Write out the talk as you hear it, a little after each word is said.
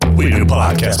We a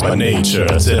podcast by nature,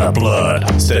 it's in our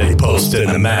blood. Steady posting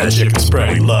the magic and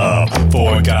spreading love.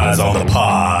 4 guys on the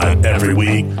pod every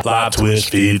week. Live Twitch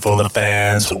feed for the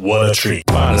fans. What a treat.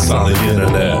 Find us on the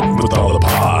internet with all the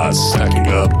pods. Stacking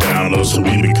up downloads so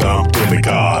we become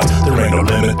demigods. There ain't no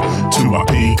limit to our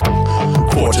peak.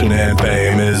 Fortune and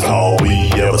fame is all we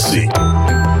ever seek.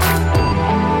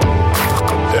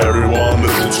 Everyone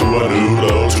listen to a new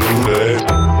low today.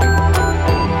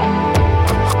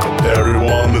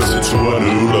 Everyone listen to a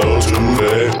new low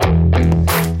today.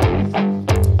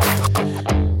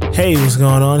 Hey, what's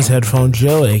going on? It's Headphone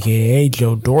Joe, aka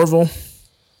Joe Dorval.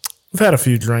 I've had a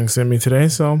few drinks in me today,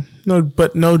 so no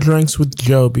drinks with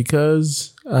Joe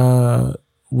because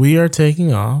we are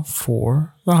taking off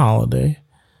for the holiday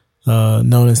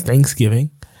known as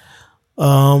Thanksgiving.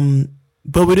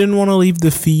 But we didn't want to leave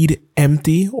the feed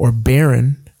empty or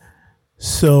barren,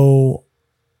 so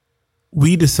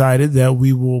we decided that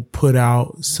we will put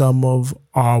out some of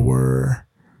our,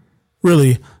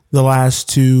 really, the last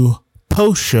 2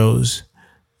 post shows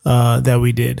that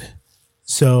we did.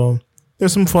 So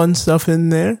there's some fun stuff in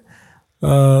there.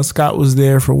 Scott was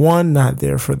there for one, not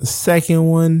there for the second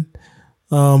one.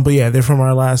 But yeah, they're from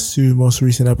our last 2 most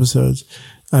recent episodes.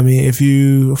 I mean, if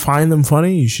you find them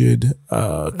funny, you should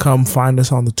come find us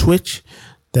on the Twitch.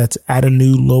 That's at a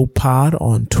new low pod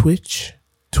on Twitch.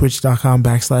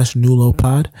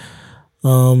 Twitch.com/newlowpod.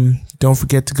 Don't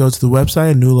forget to go to the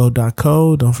website,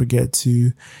 newlow.co. Don't forget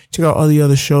to check out all the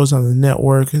other shows on the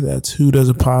network. That's Who Does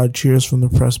a Pod, Cheers from the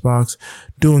Press Box,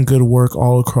 doing good work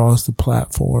all across the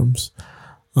platforms.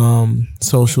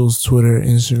 Socials, Twitter,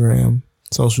 Instagram.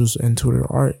 Socials and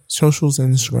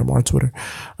Instagram are Twitter.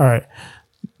 All right.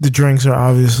 The drinks are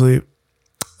obviously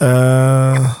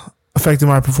affecting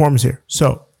my performance here.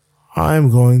 So I'm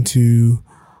going to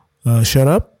shut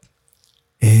up,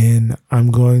 and I'm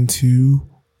going to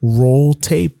roll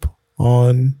tape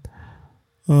on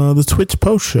the Twitch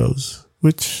post shows,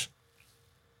 which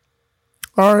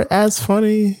are as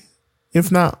funny,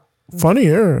 if not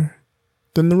funnier,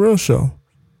 than the real show.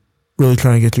 Really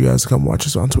trying to get you guys to come watch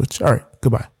us on Twitch. All right,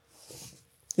 goodbye.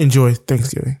 Enjoy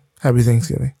Thanksgiving. Happy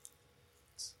Thanksgiving.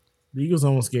 The Eagles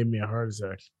almost gave me a heart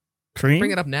attack. Cream?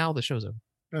 Bring it up now. The show's over.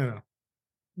 I know.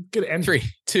 Good end. 3,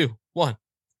 2, 1.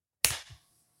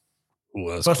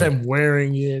 Plus, I'm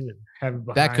wearing it and having it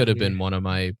behind that could have me. been one of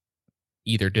my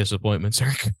either disappointments or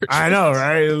encouragements. I know,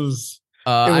 right? It was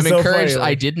I'm so encouraged funny,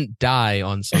 I didn't die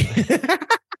on Sunday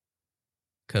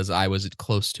because I was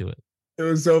close to it. It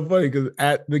was so funny because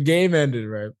at the game ended,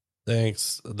 right?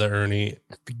 Thanks, the Ernie.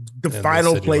 The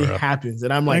final play happens,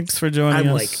 and I'm like, thanks for joining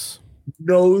us. Like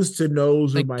nose to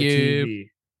nose with my TV.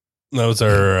 Those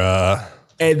are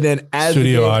and then as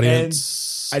studio the game audience.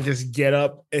 ends, I just get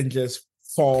up and just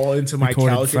fall into my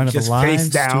Recorded couch in front and of just a live face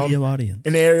down. studio audience.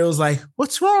 And Ariel's like,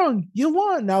 "What's wrong? You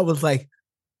won." And I was like,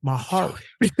 "My heart."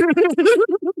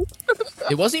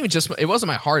 It wasn't even just. It wasn't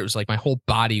my heart. It was like my whole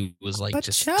body was like But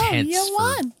just Joe, tense you for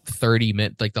won. 30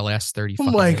 minutes, like the last 30. I'm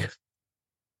fucking like, minutes.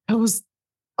 that was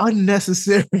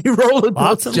unnecessary roller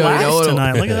Lots of coaster. Joe, you laughs know what-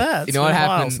 tonight. Look at that. You know what It's been a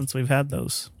while happened? since we've had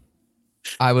those.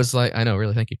 I was like, I know,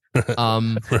 really, thank you.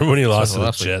 Remember when you lost to the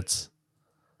last week. Jets?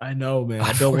 I know, man.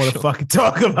 I don't want to fucking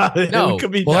talk about it. No. It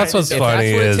could be Well, that's what's If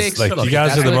funny that's what it is takes, like look, you if guys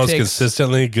that's are the what it most takes-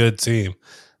 consistently good team.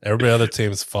 Every other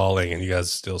team's falling, and you guys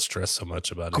still stress so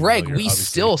much about it. Greg, You're we obviously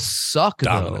still suck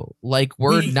dominant. though. Like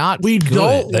we're not. We good.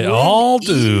 don't. They win all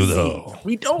do, easy. though.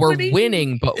 We don't. We're win easy.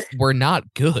 winning, but we're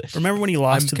not good. Remember when he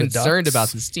lost I'm to the concerned Ducks? about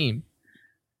this team.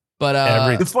 But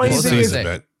Every The funny what was I thing gonna is- say?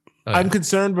 season, Oh, yeah. I'm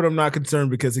concerned, but I'm not concerned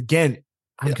because again,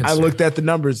 I'm I concerned. looked at the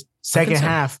numbers. Second concerned.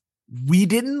 half, we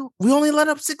only let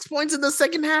up 6 points in the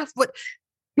second half. But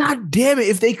god damn it,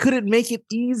 if they couldn't make it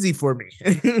easy for me.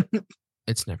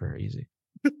 It's never easy.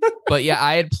 But yeah,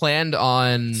 I had planned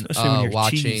on Especially when you're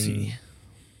watching cheesy.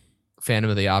 Phantom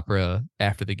of the Opera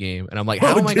after the game, and I'm like,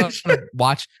 how am I going to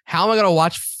watch? How am I going to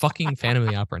watch fucking Phantom of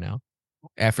the Opera now?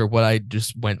 After what I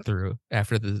just went through,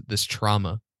 after this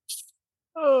trauma,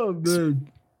 Oh, dude.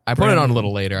 I put it on a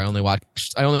little later.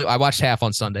 I watched half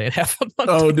on Sunday and half on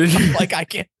Monday. Oh, did you? Like I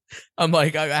can't. I'm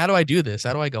like, how do I do this?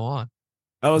 How do I go on?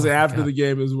 I was Oh my after God. the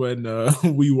game is when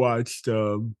we watched.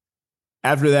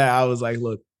 After that, I was like,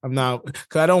 look, I'm not,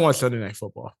 because I don't watch Sunday Night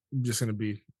Football. I'm just going to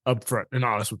be upfront and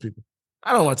honest with people.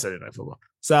 I don't watch Sunday Night Football.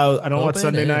 So I don't watch Open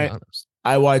Sunday and night. honest.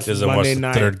 I watch doesn't watch Monday the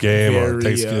night. third game on very,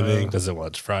 Thanksgiving. Doesn't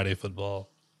watch Friday football.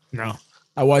 No.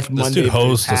 I watch This Monday. dude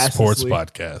hosts a very sports passively.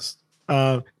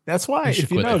 podcast. That's why, You should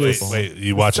if you quit notice, Wait,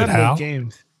 you watch it Sunday how?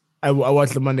 games. I watch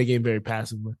the Monday game very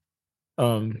passively.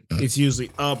 It's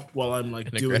usually up while I'm like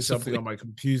And doing something aggressively. on my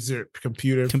computer.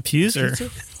 Computer.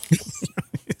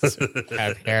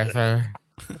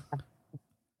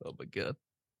 god.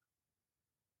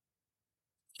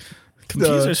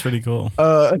 Computer's pretty cool.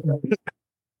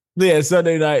 Yeah,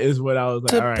 Sunday night is when I was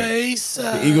like, all right,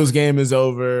 the Eagles game is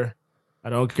over. I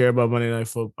don't care about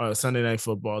Sunday night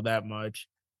football that much.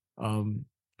 And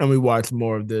we watched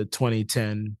more of the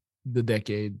 2010, the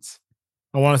decades.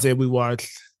 I want to say we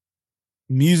watched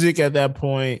music at that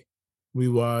point. We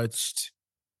watched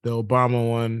the Obama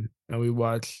one, and we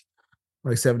watched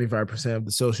like 75% of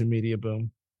the social media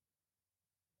boom.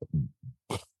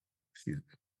 Excuse me.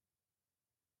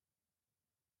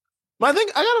 I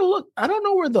think I gotta look. I don't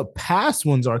know where the past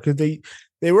ones are because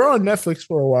they were on Netflix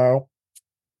for a while.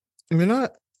 I mean,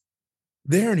 not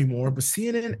there anymore, but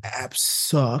CNN app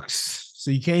sucks.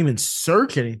 So you can't even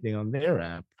search anything on their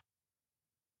app.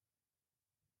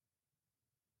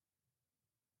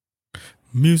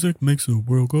 Music makes the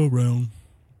world go round.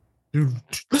 Dude,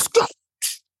 let's go.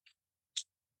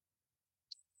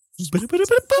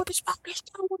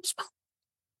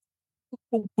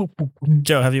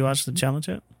 Joe, have you watched the challenge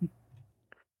yet?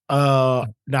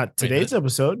 Not today's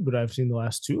episode, but I've seen the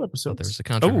last two episodes. There's a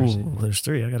controversy. Oh, there's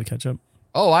 3. I got to catch up.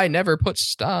 Oh, I never put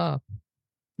stop.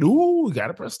 Ooh, you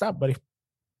gotta press stop, buddy.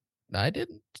 I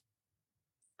didn't.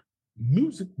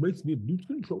 Music makes me lose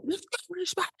control. Let's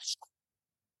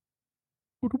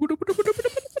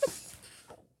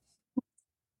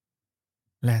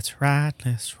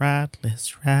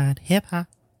ride, hip hop.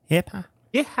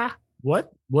 Yeah.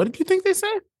 What? What did you think they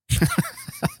said?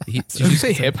 Did you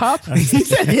say hip hop? He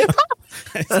said hip hop.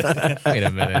 Wait a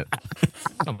minute.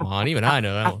 Come on, even I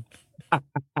know that one.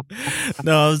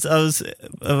 No, I was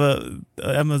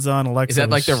Amazon Alexa. Is that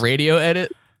like the radio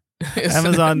edit?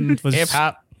 Amazon was hip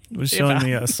hop was showing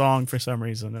me a song for some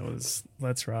reason. It was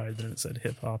 "Let's Ride," and it said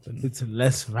hip hop, and It's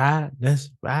let's ride.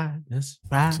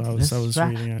 so I was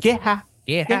reading it. Yeah.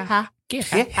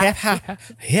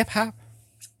 Hip hop.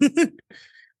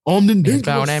 On the It's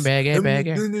bound and baggy.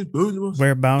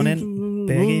 We're bounding,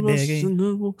 baggy.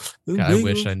 God, I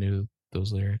wish I knew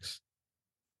those lyrics.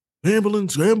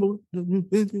 Scrambling.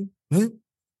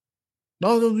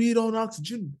 All those need on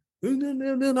oxygen.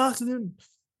 Oxygen.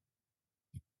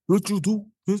 What you do?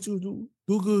 Do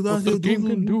good. What the game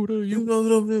can do to you.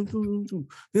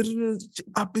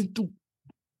 I've been through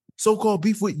so-called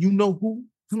beef with you know who.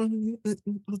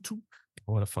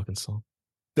 What a fucking song.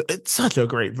 It's such a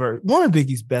great verse. One of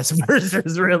Biggie's best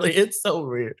verses, really. It's so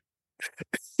weird.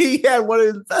 He had one of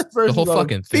his best verses. The whole on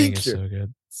fucking thing is Feature. so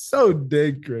good. So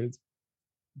dang crazy.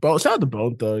 Shout out to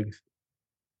Bone Thugs.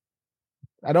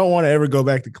 I don't want to ever go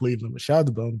back to Cleveland, but shout out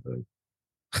to Bone Thugs.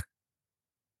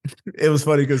 It was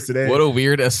funny because today. What a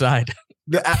weird aside.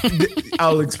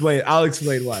 I'll explain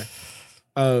why.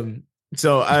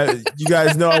 So you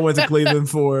guys know I went to Cleveland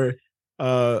for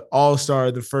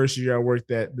All-Star the first year I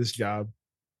worked at this job.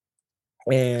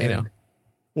 And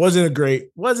wasn't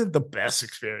the best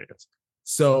experience.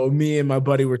 So me and my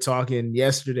buddy were talking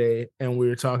yesterday, and we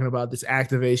were talking about this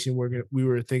activation we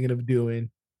were thinking of doing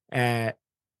at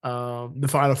the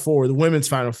Final Four, the women's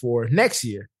Final Four next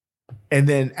year. And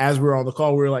then as we were on the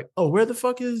call, we were like, oh, where the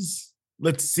fuck is,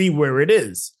 let's see where it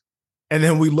is. And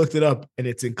then we looked it up, and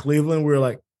it's in Cleveland. We were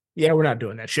like, yeah, we're not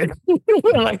doing that shit.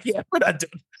 We're like, yeah, we're not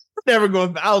doing it. Never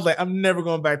going. I was like, I'm never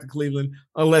going back to Cleveland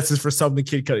unless it's for something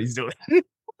Kid Cudi's doing.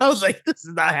 I was like, this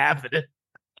is not happening.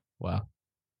 Wow.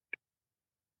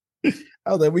 I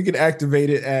was like, we can activate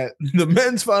it at the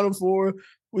men's Final Four.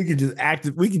 We can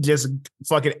just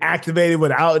fucking activate it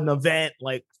without an event.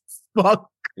 Like,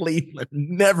 fuck Cleveland.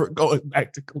 Never going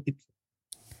back to Cleveland.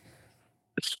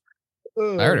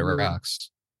 I heard it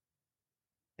rocks.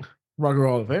 Rock and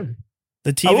Roll Hall of Fame.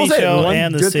 The TV show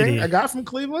and the city. I got from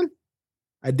Cleveland.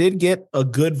 I did get a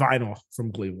good vinyl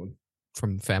from Cleveland.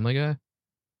 From Family Guy?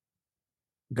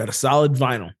 Got a solid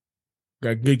vinyl.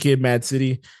 Got Good Kid, Mad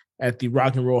City at the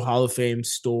Rock and Roll Hall of Fame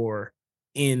store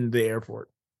in the airport.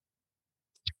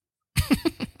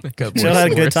 Jill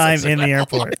had a good time in the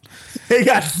airport. It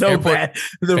got so bad.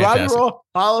 The Fantastic. Rock and Roll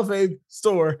Hall of Fame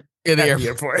store In the at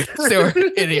airport. the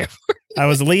airport. In the airport. I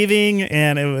was leaving,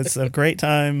 and it was a great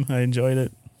time. I enjoyed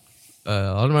it.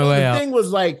 On my way The out. thing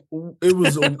was like, it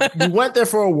was, we went there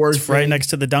for a work It's right thing.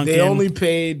 next to the Dunkin'. They only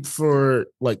paid for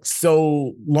like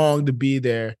so long to be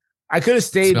there. I could have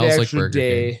stayed the Smells like extra Burger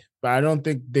day, King. but I don't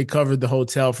think they covered the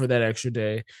hotel for that extra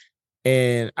day.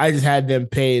 And I just had them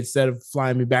pay, instead of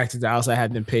flying me back to Dallas, I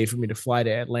had them pay for me to fly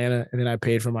to Atlanta. And then I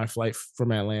paid for my flight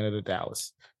from Atlanta to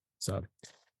Dallas. So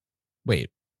Wait,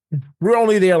 we're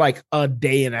only there like a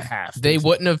day and a half. they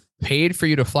wouldn't have paid for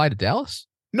you to fly to Dallas?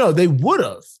 No, they would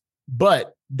have.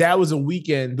 But that was a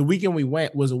weekend. The weekend we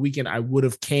went was a weekend I would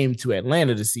have came to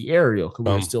Atlanta to see Ariel because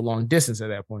we were still long distance at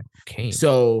that point. Kane.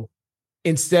 So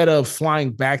instead of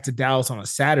flying back to Dallas on a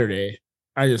Saturday,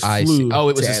 I just I flew. see. Oh,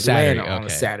 it was to a Atlanta Saturday. on a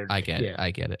Okay. Saturday. I get it. Yeah.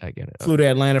 I get it. Flew to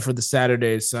Atlanta for the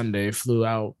Saturday, Sunday. Flew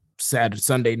out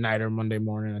Sunday night or Monday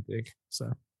morning, I think.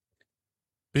 So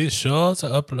Be sure to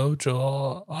upload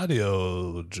your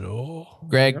audio, Joe.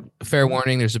 Greg, fair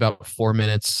warning. There's about 4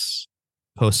 minutes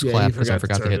post Yeah, clap you because I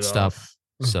forgot to turn hit it stop. off.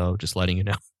 So just letting you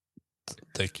know.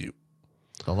 Thank you.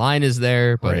 The line is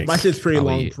there, but Right. it's My shit's pretty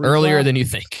long. probably earlier than you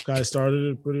think. Guys started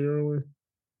it pretty early.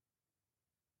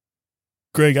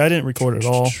 Greg, I didn't record at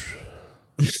all.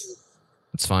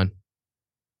 It's fine.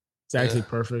 It's actually Yeah.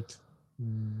 perfect.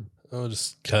 I'll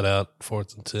just cut out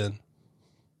 4th and 10.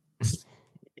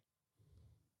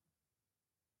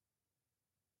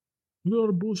 You know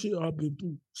the bullshit I've been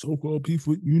through. So-called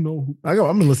people, you know who. I'm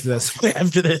gonna listen to that song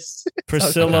after this.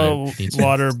 Priscilla Okay. Me too.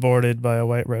 waterboarded by a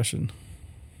white Russian.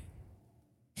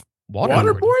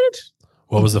 Waterboarded?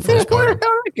 What was the first Where part? the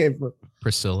hell that came from?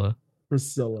 Priscilla.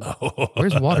 Priscilla.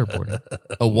 Where's waterboarded?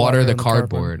 Oh, Water water the on the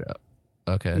cardboard.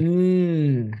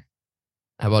 Okay.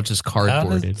 How about just How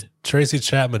cardboarded? did Tracy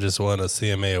Chapman just won a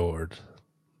CMA award?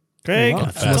 Greg, Wow.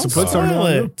 don't Fast put something spoil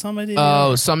on it. you. Tell me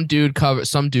Oh, some dude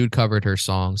covered her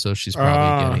song, so she's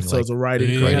probably getting so like it's a writing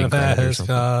Writing Yeah, credit or fast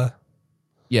something.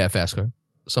 car. fast car.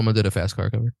 Someone did a fast car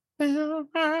cover.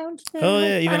 Oh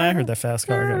yeah, even I heard that fast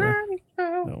car cover.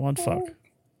 That one fuck.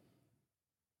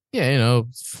 Yeah, you know,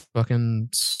 fucking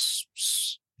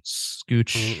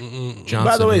Scooch Johnson.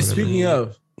 By the or way, whatever. speaking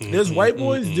of, there's white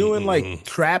boys doing like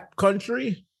trap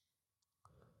country.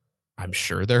 I'm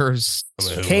sure there's I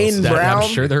mean, who Kane else? that- Brown? I'm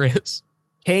sure there is.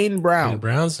 Kane Brown.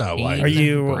 Brown's not white. Are Are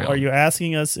you- you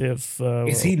asking us if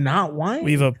Is he not white?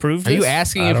 we've approved Are you this?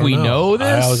 asking I if don't we know this?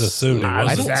 I always assumed he I I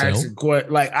was don't wasn't. know.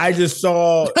 asking like I just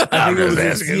saw. I think it was a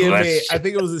just asking CMA. questions. I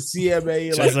think it was a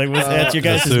CMA. Just like, was that your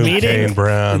guys' Assume meeting? Kane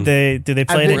Brown. Did they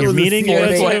play it think at it your was a meeting?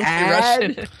 CMA You went to?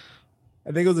 ad.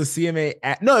 I think it was a CMA.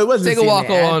 No, it wasn't. Take a a CMA walk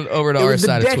ad. on over to It our was the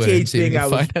side of Twitter decade and see if thing. you I can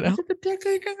was. find it Was out. it the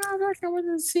decade thing? I was like, it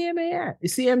was a CMA ad, a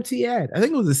CMT ad. I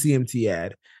think it was a CMT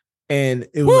ad, and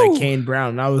it was Woo! like Kane Brown.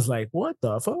 And I was like, what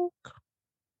the fuck?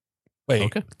 Wait,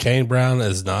 Okay. Kane Brown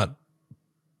is not.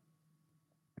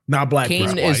 Not black.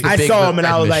 Kane bro. is the I big saw him and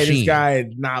red I was like, this machine. guy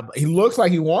not. He looks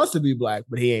like he wants to be black,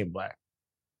 but he ain't black.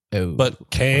 Oh, But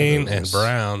Kane One of and those.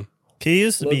 Brown. He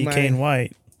used to Look, be man. Kane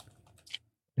White.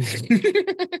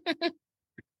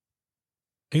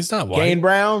 He's not white. Kane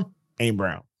Brown ain't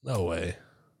brown. No way.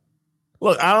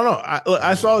 Look, I don't know.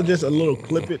 I saw just a little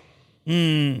clip it.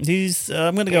 He's.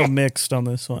 I'm gonna go mixed on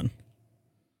this one.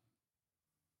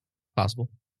 possible.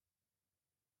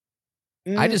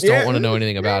 I just don't want to know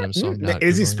anything about him, so I'm not.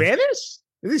 Is he Googling. Spanish?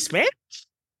 Is he Spanish?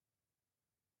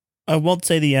 I won't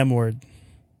say the M word.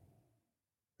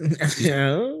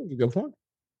 Yeah, good point.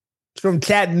 It's from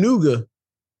Chattanooga.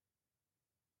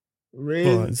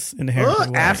 Well, it's inherently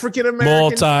white. African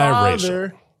American Multiracial.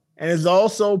 father, and is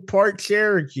also part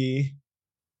Cherokee.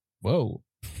 Whoa.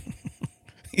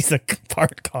 He's a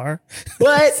part car.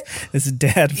 But His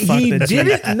dad fucked he the Jeep.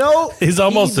 didn't know. He's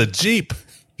almost a Jeep.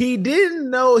 He didn't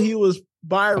know he was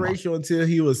biracial until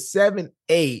he was 7'8".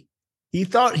 He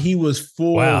thought he was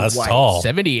full Wow, that's white. tall.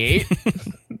 78?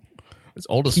 It's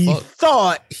old as He fuck.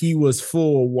 thought he was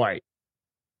full white.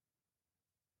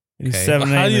 He's Okay. 7'8",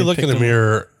 How do you they look in picked the him-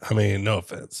 mirror? I mean, no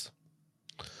offense.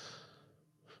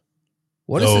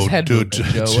 What is Oh, his head dude,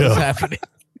 movement, Joe? What Joe. is happening?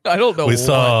 I don't know We what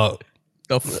saw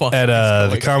the fuck at is the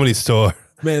going comedy store.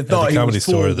 Man, At thought the he comedy was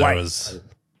full store, there white. was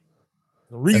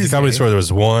at the comedy store. There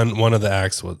was one of the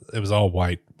acts was it was all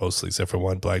white mostly, except for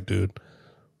one black dude.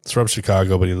 It's from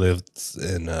Chicago, but he lives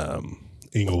in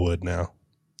Inglewood now.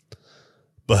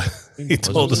 But he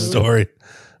told a story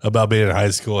about being in high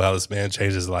school, how this man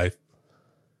changed his life.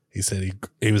 He said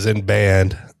he was in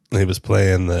band and he was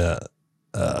playing the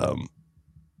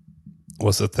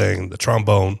what's the thing? The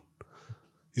trombone.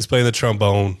 He's playing the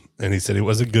trombone and he said he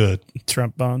wasn't good.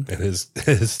 Trump bone. And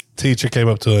his teacher came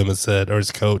up to him and said, or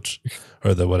his coach,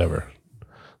 or the whatever,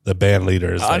 the band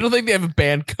leader is I like, don't think they have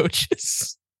band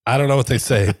coaches. I don't know what they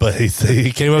say, but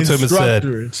he came up to him and said,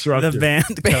 Instructor. The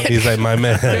band coach. he's like, my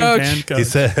man. Coach. Band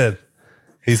coach.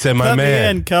 He said, my Put me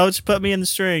man. in, coach. Put me in the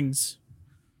strings.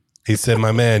 He said,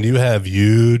 my man, you have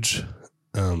huge,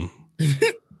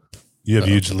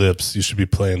 huge lips. You should be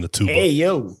playing the tuba. Hey,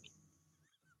 yo.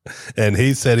 And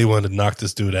he said he wanted to knock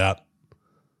this dude out,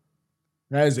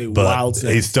 That is a but wild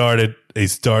he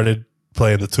sentence. started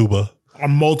playing the tuba. On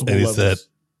multiple And he levels.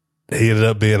 said he ended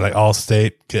up being like all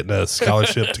state, getting a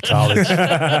scholarship to college,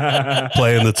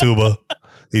 playing the tuba.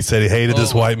 He said he hated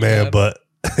this Oh, white man, God. but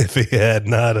if he had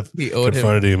not have He owed him.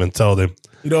 confronted him and told him,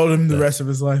 You owed him the rest of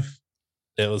his life.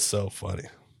 it was so funny.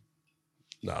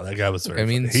 No, that guy was very. I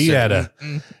mean,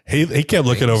 funny. He kept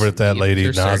looking over at that lady,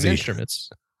 There's certain Nazi. instruments.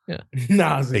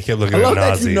 Nazi. He kept looking I at love that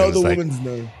Nazi. you know and the was like, woman's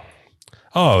name.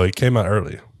 oh, it came out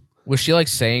early. Was she like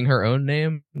saying her own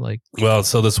name? Like, Well,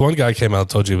 so this one guy came out.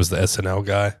 Told you he was the SNL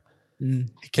guy. Mm.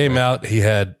 He came out. He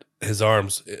had his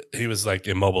arms. He was like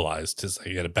immobilized.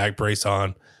 He had a back brace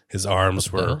on. His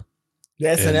arms What the were. hell? The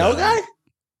SNL guy?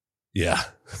 Yeah,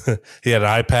 he had an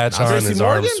eye patch on. Tracy His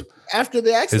Morgan? arms. After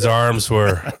the accident? His arms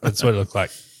were. That's what it looked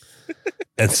like.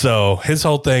 And so his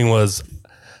whole thing was,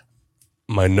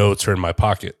 my notes are in my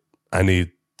pocket. I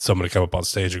need someone to come up on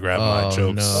stage and grab my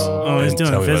jokes. No. Oh, he's and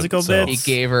doing tell me physical what- so- bits?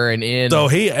 He gave her an in. So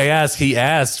he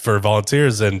asked for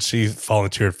volunteers, and she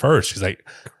volunteered first. She's like,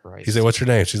 Christ. he said, "What's your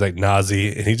name?" She's like, Nazi,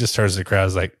 and he just turns to the crowd.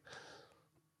 He's like,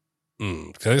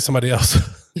 can I get somebody else?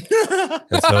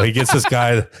 And so he gets this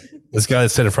guy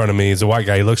that's sitting in front of me. He's a white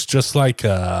guy. He looks just like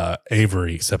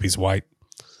Avery, except he's white.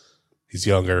 He's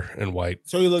younger and white.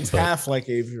 So he looks But- half like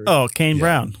Avery. Oh, Kane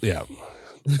Brown. Yeah,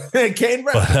 Kane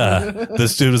Brown. but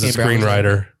this dude was a Kane Brown was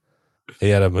screenwriter. He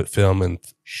had a film in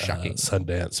Shocking.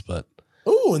 Sundance, but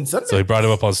Ooh, and something. so he brought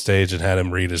him up on stage and had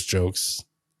him read his jokes,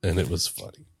 and it was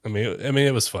funny. I mean,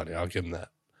 it was funny. I'll give him that.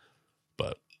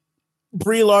 But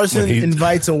Brie Larson when he-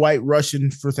 invites a white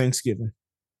Russian for Thanksgiving.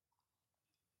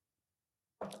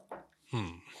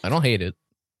 I don't hate it.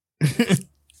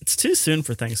 It's too soon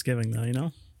for Thanksgiving, though, you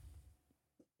know?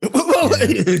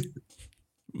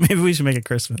 Maybe we should make it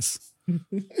Christmas.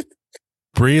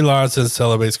 Brie Larson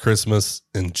celebrates Christmas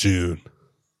in June.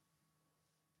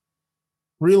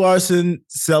 Brie Larson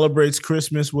celebrates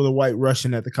Christmas with a white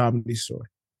Russian at the Comedy Store.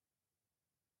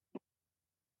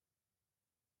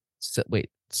 Wait,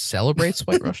 celebrates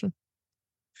White Russian?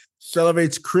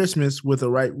 Celebrates Christmas with a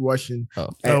white Russian. Oh,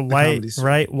 at The white, Comedy Store.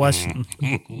 right Russian.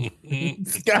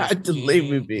 God,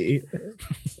 believe me.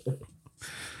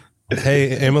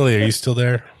 Hey, Emily, are you still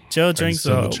there? Joe Are you drinks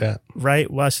still in a the chat? right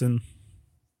Russian.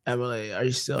 Emily, are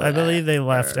you still? I believe they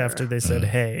left there? after they said,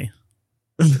 hey.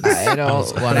 I don't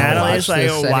want to Natalie's watch like,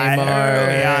 this why anymore. are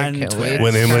we on Can Twitch?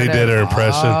 When Emily turn did her it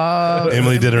impression, off?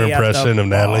 Emily did her Be at the impression of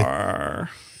Natalie. bar.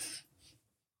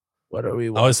 What are we?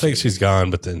 I always think watching? she's gone,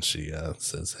 but then she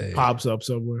says, "Hey." Pops up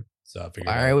somewhere. So I figured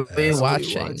Why out are we that.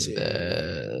 watching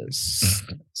this?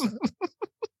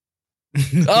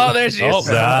 Oh, there she Oh, is.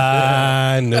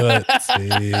 I knew it.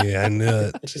 See, I knew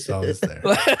it. She's always there.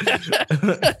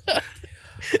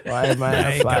 Why am I?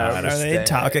 My God, are they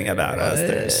talking about us?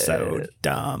 They're so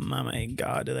dumb. Oh my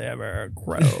God, do they ever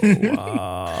grow?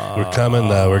 We're coming.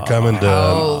 We're coming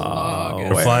to.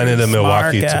 We're flying into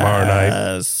Milwaukee tomorrow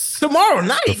night. Tomorrow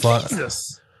night. The fly-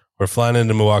 Jesus. We're flying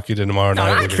into Milwaukee tomorrow No, night.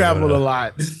 I We're gonna go traveled to- a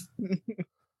lot.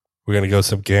 We're gonna go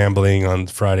some gambling on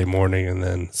Friday morning, and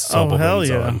then Oh, hell Sobelman's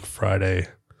yeah. on Friday,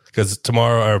 because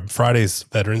tomorrow or Friday's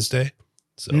Veterans Day.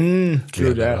 So True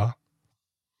yeah, that.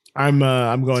 I'm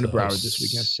going to So- Broward this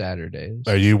weekend. Saturdays.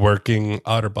 Are you working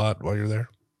Otterbot while you're there?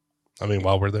 I mean,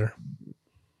 while we're there.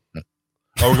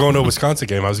 Oh, we're going to a Wisconsin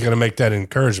game. I was going to make that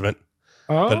encouragement,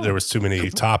 but there was too many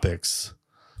topics.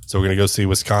 So we're going to go see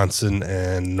Wisconsin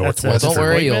and That's it. Northwestern. Don't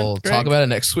worry, Appointment, you'll Greg? talk about it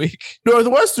next week.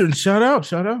 Northwestern. Shout out.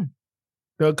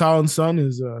 Doug Collins' son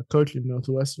is coaching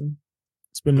Northwestern.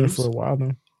 It's been there for a while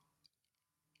now.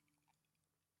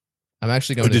 I'm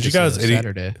actually going to did you guys-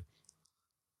 Saturday.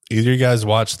 Either you guys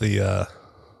watch the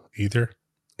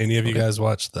any of you guys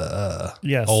watch the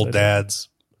Yes. I Old did. Dads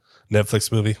Netflix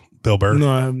movie? Bill Burr. No,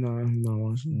 I'm not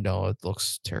watching. No, it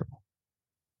looks terrible.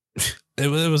 It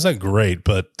wasn't great,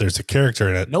 but there's a character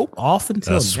in it. Nope. Off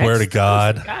until I swear to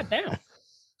God. God damn.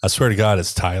 I swear to God,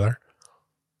 it's Tyler.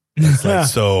 It's like,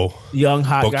 so Young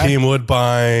hot guy. Bokeem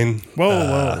Woodbine,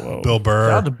 Whoa. Bill Shout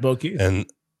Burr, out to Bokeem.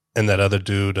 and that other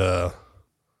dude.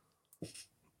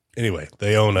 Anyway,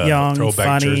 they own a Young, throwback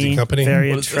funny, jersey company. very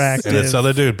What is this? attractive. And this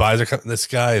other dude buys a. This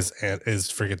guy is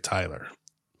freaking Tyler.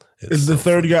 It's Is the so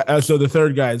third funny. guy? So the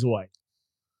third guy is white.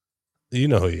 You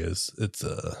know who he is. It's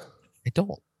I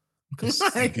don't.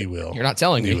 you will. You're not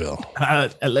telling You me. will. I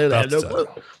love that. That's, No,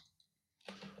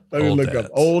 let me Old look up. Dads.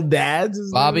 Old Dads.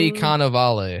 is Bobby that what it is?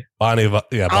 Cannavale. Bonnie.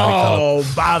 Yeah, Bonnie.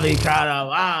 Oh, Bobby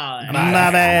Cannavale.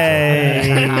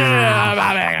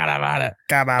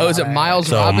 Oh, is it Miles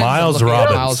So Robbins? Miles I'm looking at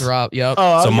Robbins. Miles Robbins. Yep. Oh,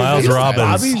 I So was Miles thinking Robbins.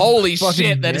 Bobby's Holy fucking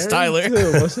shit, that is married Tyler.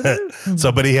 too, wasn't it?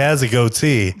 So, but he has a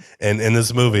goatee, and in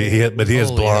this movie, he has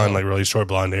Holy blonde, hell. like really short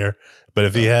blonde hair. But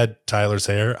if he had Tyler's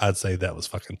hair, I'd say that was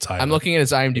fucking Tyler. I'm looking at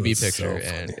his IMDb It's picture, so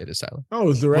and funny. it is Tyler. Oh, it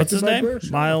was directed What's his by name? Burr?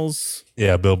 Miles.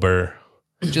 Yeah, Bill Burr.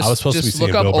 Just, I was supposed to be just seeing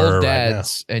look up Bill Burr Old right now.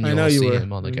 Dads, and I you know will you see were.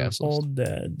 him on the I know. castles. Old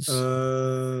Dads.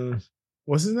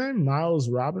 What's his name? Miles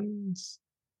Robbins.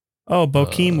 Oh,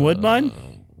 Bokeem Woodbine?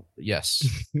 Yes.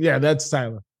 Yeah, that's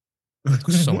Tyler.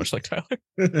 So much like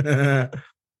Tyler.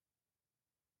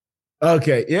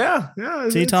 Okay, yeah.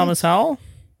 T. Thomas Howell?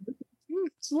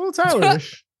 It's a little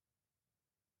Tylerish.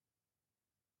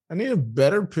 I need a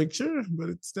better picture, but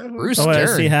it's definitely Bruce Oh, wait, I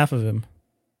Dern. see half of him.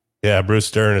 Yeah, Bruce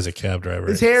Dern is a cab driver.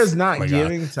 His hair is not Oh my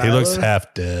giving God. Tyler. He looks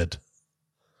half dead.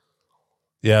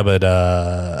 Yeah, but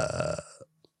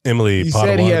Emily He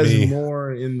said he has Potawatomi,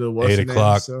 more in the 8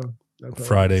 o'clock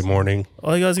Friday morning. morning.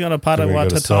 Oh, you guys going to We're gonna go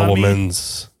to Potawatomi?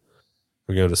 Sobelman's.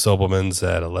 We go to Sobelman's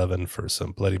at 11 for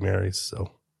some Bloody Marys. So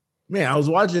Man, I was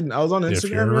on If Instagram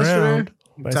you're yesterday. around.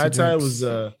 Buy Ty some Ty drinks.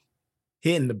 was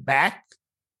hitting the back.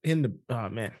 Oh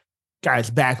man. Guy's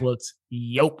back looks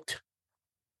yoked.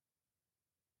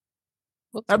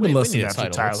 I've been listening after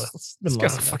Tyler. Been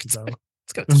listening after Tyler.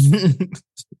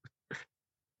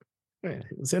 Man,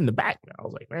 it was in the back. I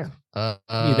was like, man, I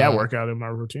need that workout in my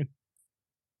routine.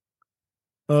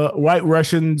 White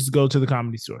Russians go to the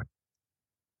Comedy Store.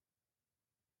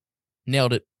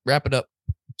 Nailed it. Wrap it up.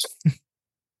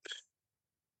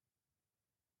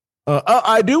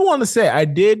 I do want to say I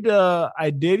did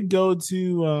go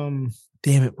to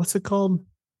damn it, what's it called?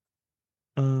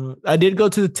 I did go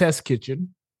to the test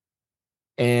kitchen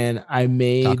and I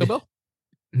made Taco Bell?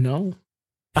 No.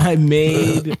 I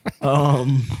made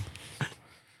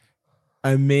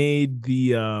I made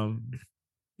the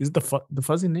is it the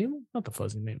fuzzy name? Not the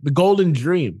fuzzy name. The Golden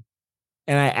Dream.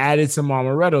 And I added some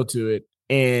amaretto to it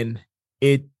and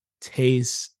it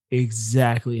tastes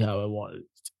exactly how I wanted it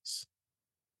to taste.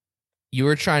 You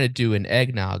were trying to do an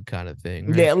eggnog kind of thing,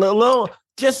 right? Yeah, little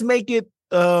just make it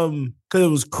because it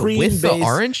was cream With based. the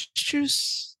orange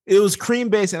juice? It was cream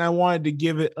based, and I wanted to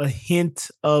give it a hint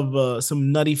of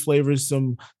some nutty flavors,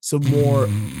 some more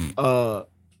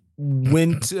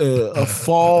winter,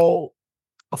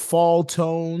 fall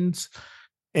tones,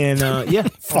 and yeah,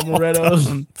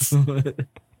 amaretto.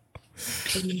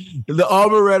 The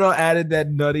amaretto added that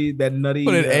nutty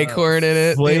Put an acorn in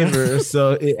it. flavor,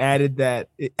 so it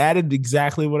added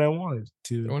exactly what I wanted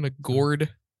to. Throwing a gourd.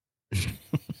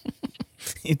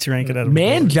 He drank it out of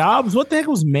Man a jobs? What the heck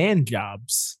was man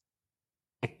jobs?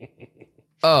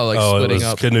 Oh, like it splitting was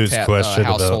up Canute's question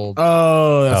about household.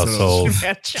 Oh, that's what it was.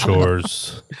 household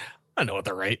chores. I know what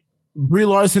they're right. Brie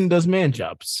Larson does man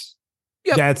jobs.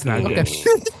 Yep. That's not Okay.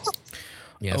 good.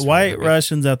 Yeah, it's White really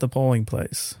Russians at the polling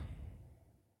place.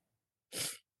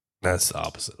 That's the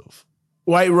opposite of.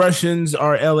 White Russians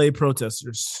are LA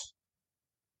protesters.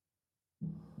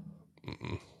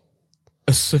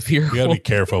 a severe. You got to be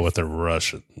careful with the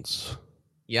Russians.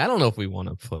 Yeah, I don't know if we want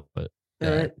to flip it. All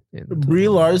right. Brie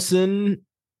Larson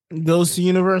goes to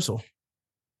Universal.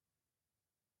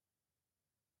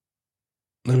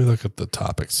 Let me look at the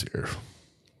topics here.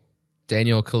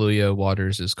 Daniel Kaluuya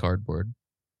waters his cardboard.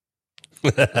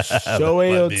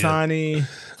 Shohei Might be it. Otani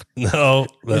No,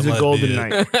 that is a might golden be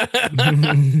knight.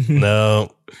 it.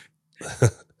 No.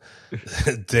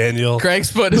 Daniel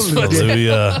Craig's put his foot down.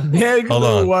 Kaluuya. Daniel Hold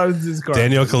on. waters his cardboard.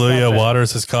 Daniel Kaluuya Stop that.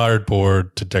 waters his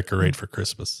cardboard to decorate for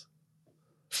Christmas.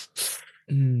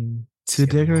 To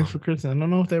decorate for Christmas. I don't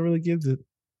know if that really gives it.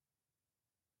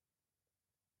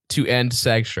 To end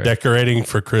SAG strike. Decorating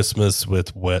for Christmas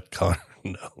with wet con.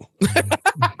 No.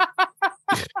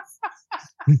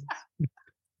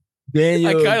 Daniel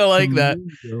I kinda like that.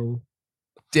 Kaluuya.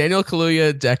 Daniel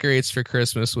Kaluuya decorates for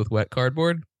Christmas with wet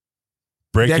cardboard.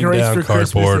 Breaking Decorates down for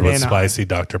Christmas cardboard in with Anaheim. spicy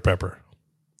Dr. Pepper.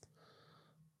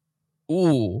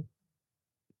 Ooh.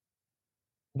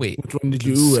 Wait. Which one did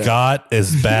you at? Scott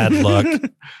is bad luck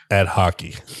at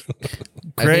hockey.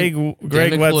 Greg Daniel wets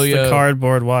the Kaluuya-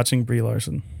 cardboard watching Brie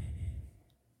Larson.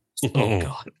 Oh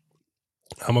God.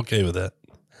 I'm okay with that.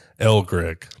 L.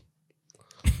 Greg.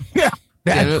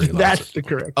 That's the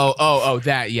correct. Oh,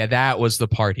 that was the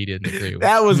part he didn't agree with.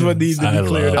 That was what needs to I be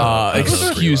cleared love- up. I love Brie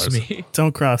Excuse Larson. me.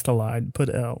 Don't cross the line.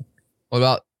 Put L. What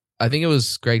about? I think it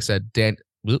was Greg said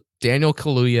Daniel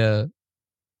Kaluuya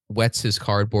wets his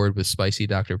cardboard with spicy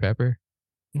Dr. Pepper.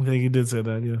 I think he did say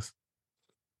that, yes.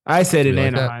 I said Do in we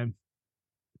like that? Anaheim.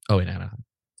 Oh, in Anaheim.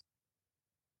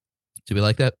 Do we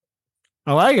like that?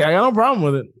 I like it. I got no problem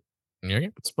with it. Yeah.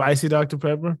 Spicy Dr.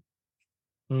 Pepper.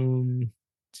 You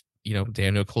know,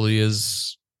 Daniel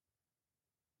Kaluuya's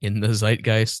in the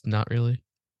zeitgeist. Not really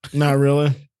Not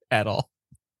really. at all.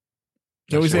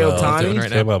 Can we say Well, Otani? doing right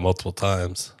Came out multiple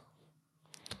times.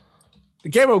 It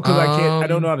came up because I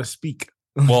don't know how to speak.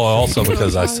 Well, also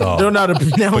because I I saw don't know how to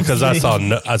pronounce because I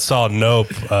names. saw Nope.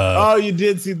 Oh, you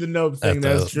did see the Nope thing. At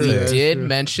That's the- true. We That's did true.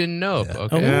 mention Nope. Yeah.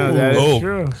 Okay. Yeah, that is Oh.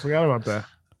 true. Forgot about that.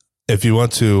 If you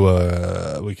want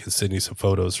to, we can send you some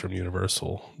photos from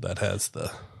Universal that has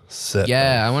the set.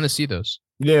 Yeah, I want to see those.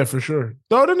 Yeah, for sure.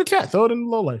 Throw it in the chat. Throw it in the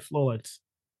low lights.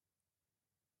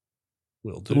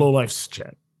 Will The do. low life's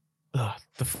chat.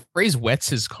 The phrase "wets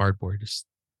his cardboard" is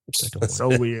I don't That's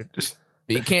want so it. weird.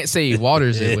 But you can't say he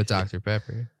waters it with Dr.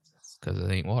 Pepper because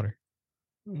it ain't water.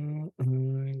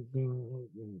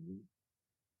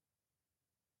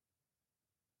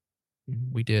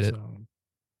 We did it.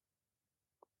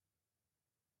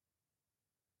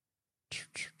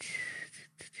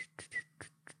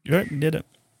 You did it.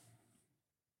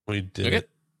 We did Okay. it.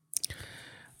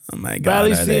 Oh my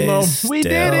God! Are they Bellissimo. We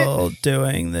did it. still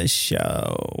doing the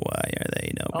show? Why are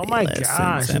they? Nobody Oh my listens.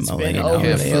 gosh, it's Emily, been over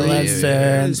nobody 3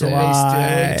 listens. years.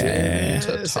 Why?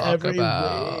 To talk every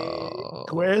about.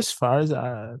 week. Where's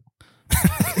Farzad?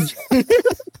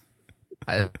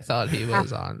 I thought he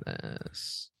was on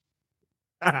this.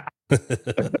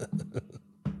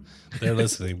 They're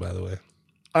listening, by the way.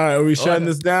 All right, are we shutting yeah.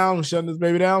 this down? We shutting this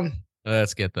baby down?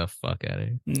 Let's get the fuck out of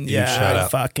here. Yeah, shout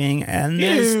out. fucking end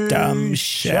this dumb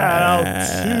shit. Shout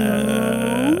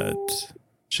out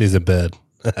She's in bed.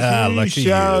 Lucky shout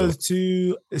you. out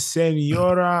to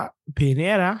Senora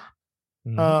Pinera.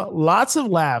 Lots of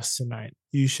laughs tonight.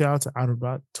 You shout out to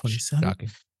Outerbot 27. Shocking.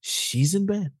 She's in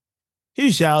bed.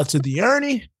 You shout out to the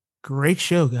Ernie. Great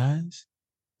show, guys.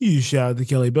 You shout out to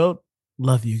Kelly Boat.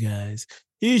 Love you guys.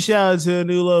 You shout out to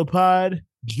Nulo Pod.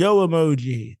 Joe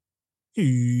Emoji.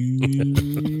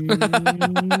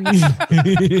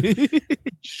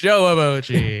 Show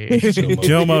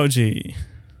emoji.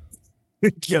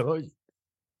 Jomoji.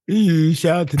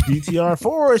 Shout out to DTR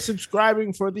for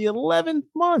subscribing for the 11th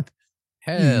month.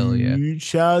 Hell yeah.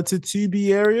 Shout out to 2B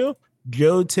Ariel.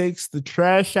 Joe takes the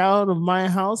trash out of my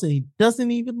house and he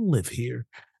doesn't even live here.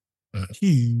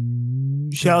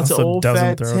 Shout out to Also Old doesn't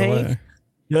Fat throw it Tank. away.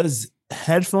 Does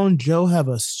Headphone Joe have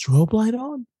a strobe light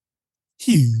on?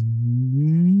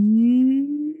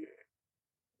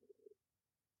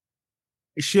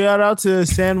 Shout out to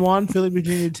San Juan, Philly,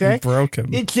 Virginia Tech. Broke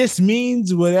him. It just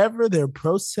means whatever they're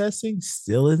processing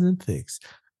still isn't fixed.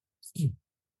 Do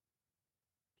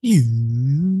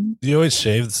you always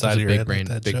shave the side That's of a your big head brain-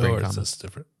 like that, big Joe, brain or is comment. this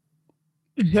different?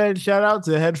 Shout out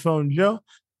to Headphone Joe,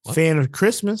 What? fan of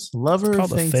Christmas, lover of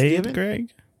Called a fade, Thanksgiving.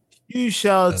 Greg. You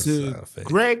shout out That's to not fake.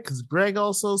 Greg because Greg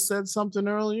also said something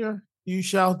earlier. You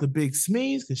shout out to Big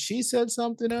Smeeze because she said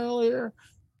something earlier.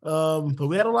 But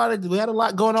we had a lot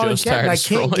going on Joe's in chat. And I tired of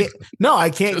can't scrolling. get I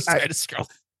can't. Just try to scroll.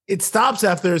 It stops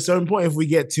after a certain point if we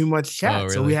get too much chat. Oh,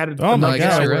 So really? we had to. Oh my I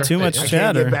guess God! you're right. Too much I I can't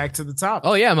chatter. get back to the top.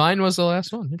 Oh yeah, mine was the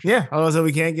last one. Yeah, I was like,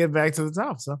 we can't get back to the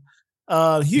top. So,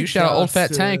 You huge shout out Old outs Fat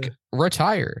to- Tank.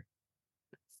 Retire.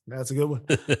 That's a good one.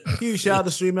 Huge shout out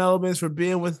to Stream Elements for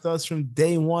being with us from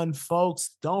day one,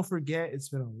 folks. Don't forget, it's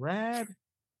been a rad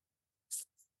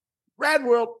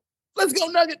world. Let's go,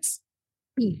 Nuggets.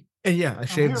 And yeah, I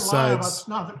shaved the sides.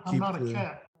 I'm not a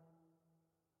cat.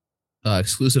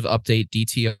 Exclusive update: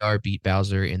 DTR beat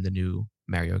Bowser in the new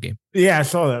Mario game. Yeah, I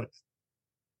saw that.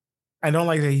 I don't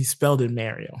like that he spelled it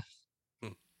Mario.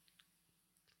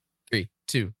 3,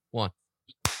 2, 1.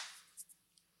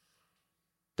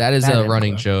 That is That a is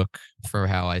running close. joke for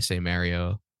how I say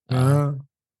Mario.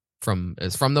 From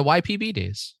the YPB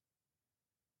days.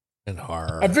 And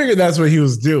hard. I figured that's what he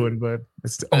was doing, but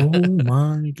it's oh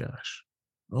my gosh.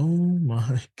 Oh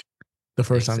my. The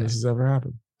first time this has ever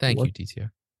happened. Thank What? you, DTR.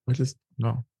 I just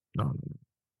no.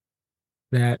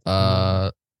 That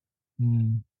I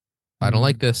don't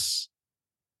like this.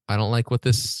 I don't like what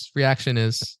this reaction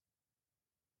is.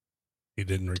 He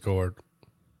didn't record.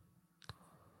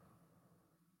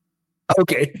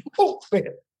 Okay. Oh, man.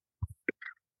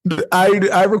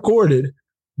 I recorded,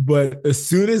 but as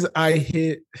soon as I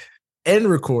hit end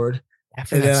record,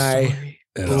 After and that then story.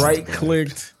 Yeah,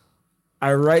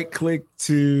 I right clicked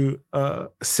to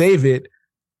save it.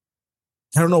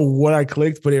 I don't know what I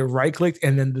clicked, but it right clicked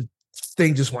and then the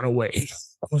thing just went away.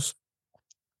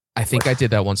 I think I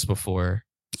did that once before,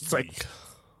 It's like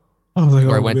I was like,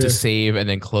 where I oh, went to man. save and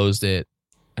then closed it,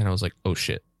 and I was like, "Oh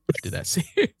shit, I did that save?"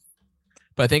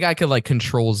 But I think I could like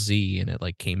Control Z, and it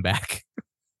like came back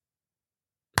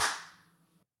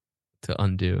to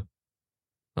undo.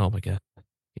 Oh my god,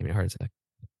 gave me a heart attack.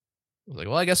 I was like,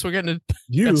 "Well, I guess we're getting to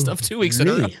You that stuff 2 weeks in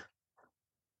a row." really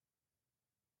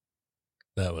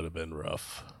That would have been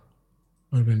rough.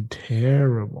 would have been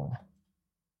terrible.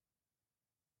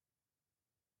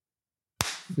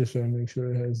 Just trying to make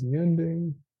sure it has the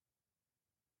ending.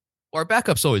 Our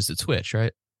backup's always the Twitch,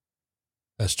 right?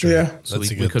 That's true. Yeah. That's So a we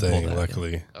good could pull thing. that, yeah.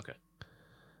 Luckily, Okay.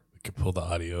 we could pull the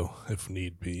audio if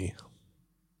need be.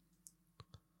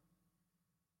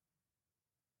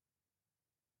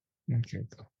 Okay.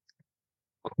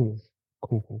 Cool.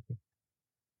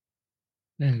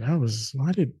 Man, that was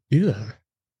why did it do that?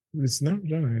 It's never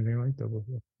done anything like that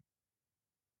before.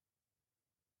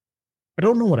 I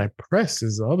don't know what I press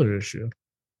is the other issue.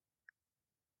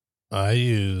 I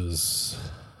use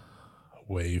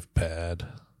WavePad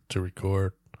to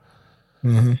record.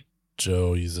 Mm-hmm.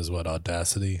 Joe uses what?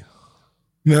 Audacity?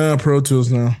 No, Pro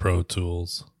Tools now. Pro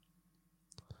Tools.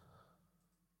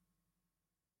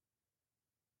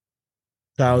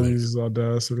 Kyle uses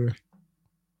Audacity.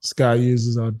 Scott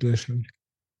uses Audition.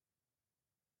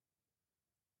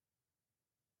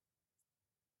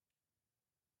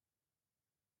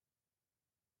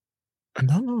 I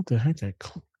don't know what the heck I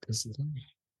clicked this thing.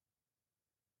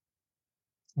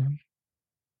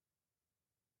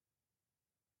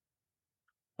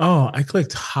 Oh, I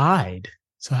clicked hide.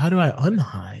 So how do I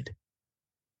unhide?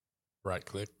 Right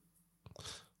click.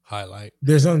 Highlight.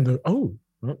 There's on the no,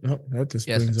 that just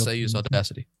Yes, brings up. I use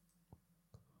Audacity.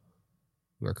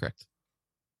 You are correct.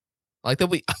 I like that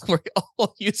we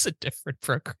all use a different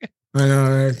program. I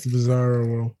know that's bizarre.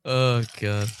 Well, Oh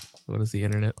god, what is the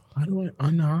internet? how do I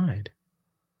unhide?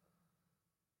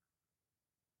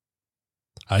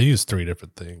 I use 3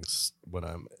 different things when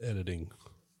I'm editing.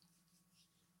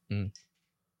 I'm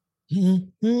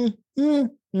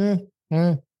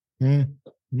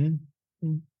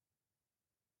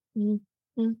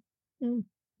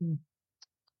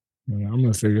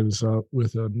gonna figure this out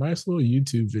with a nice little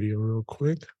YouTube video real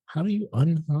quick. How do you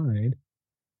unhide?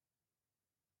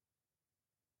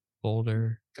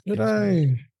 Folder. Could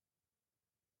I?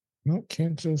 No,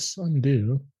 can't just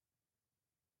undo.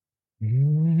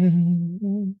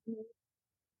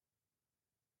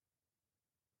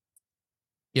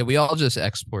 Yeah, we all just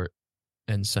export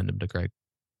and send them to Greg.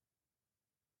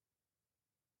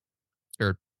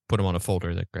 Or put them on a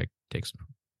folder that Greg takes them.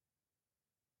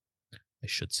 I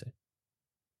should say.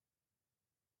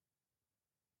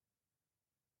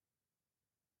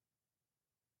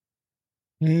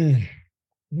 Okay,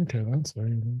 that's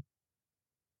very good.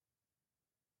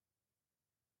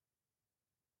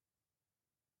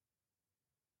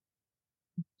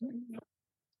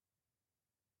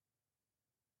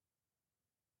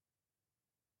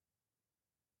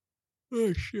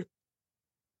 Oh shit.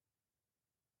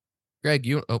 Greg,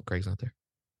 Greg's not there.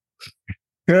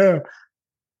 Yeah.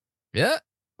 Yeah.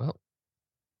 Well.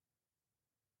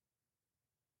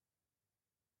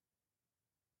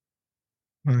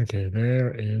 Okay,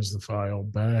 there is the file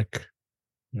back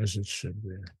as it should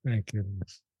be. Thank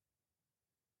goodness.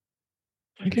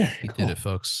 Okay, He cool. did it,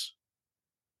 folks.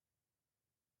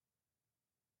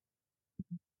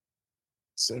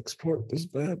 Let's export this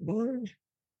bad boy.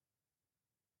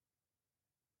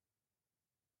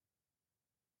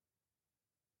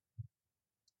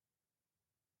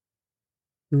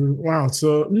 Wow.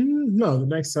 So, no, the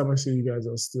next time I see you guys,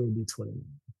 I'll still be 20.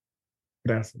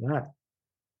 But after that,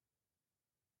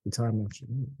 the time after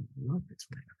that, I'll be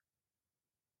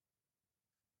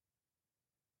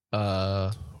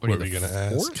 20. What are you going to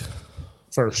ask?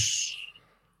 First.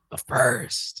 The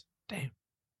first. Damn.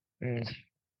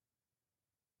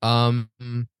 I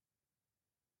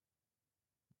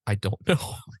don't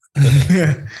know.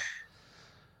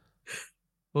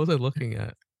 What was I looking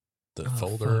at? The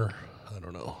folder? Fuck. I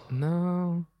don't know.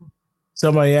 No.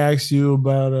 Somebody asked you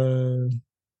about the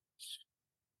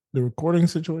recording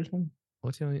situation?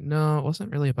 No, it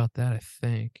wasn't really about that, I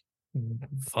think.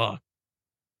 Fuck.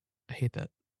 I hate that.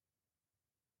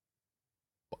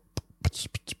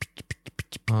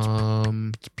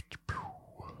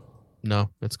 No,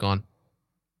 it's gone.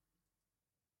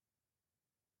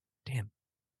 Damn.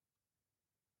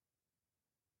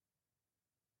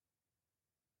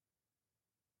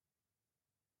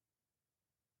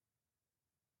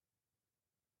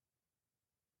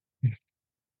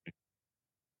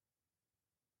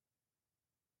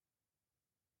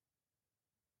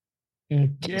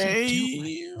 Okay.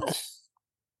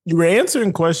 You were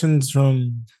answering questions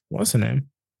from what's the name?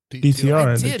 DTR.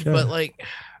 I did, but like,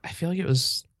 I feel like it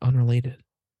was unrelated.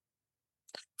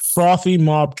 Frothy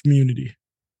mob community.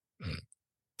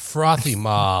 Frothy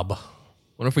mob.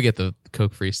 What if we get the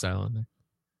Coke freestyle in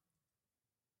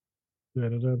there?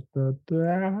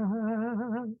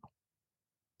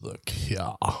 Look,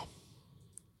 yeah.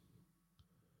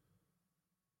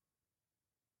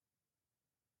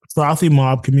 Frothy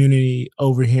mob community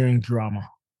overhearing drama.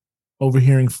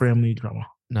 Overhearing family drama.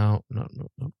 No.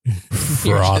 Frothy.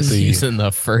 You're just using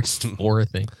the first 4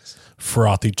 things.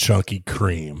 Frothy chunky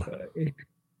cream.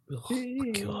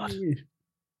 Oh, God.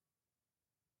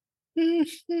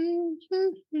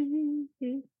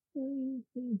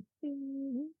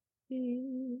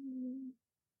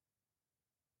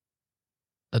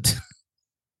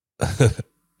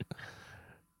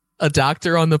 A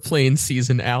doctor on the plane sees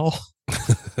an owl.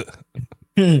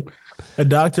 A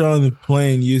doctor on the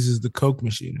plane uses the Coke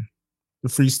machine. The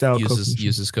freestyle Coke machine.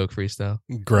 Uses Coke freestyle.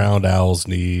 Ground owls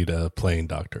need a plain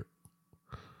doctor.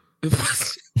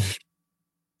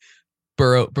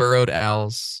 Burrowed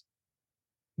owls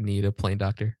need a plain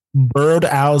doctor. Burrowed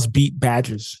owls beat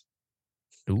badgers.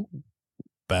 Ooh.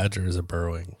 Badgers are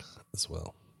burrowing as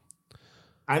well.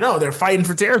 I know, they're fighting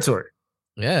for territory.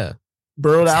 Yeah.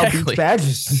 Burrowed owl beats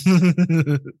badgers.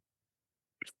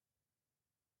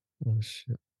 Oh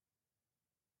shit.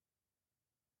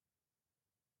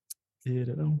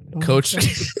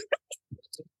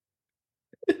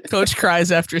 Coach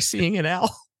cries after seeing an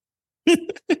owl. I'm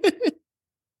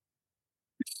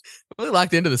really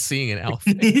locked into the seeing an owl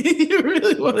thing. You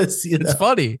really want to see it? It's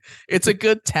funny. It's a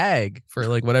good tag for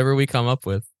like whatever we come up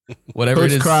with. Whatever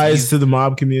Coach it is, cries to the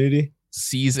mob community.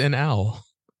 Sees an owl.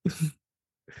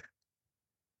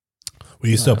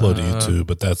 We used to upload to YouTube,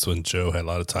 but that's when Joe had a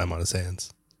lot of time on his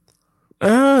hands.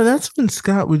 That's when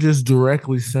Scott would just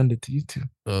directly send it to YouTube.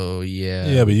 Oh yeah.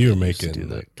 Yeah, but you were We used to making do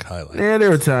that. like highlights. Yeah, there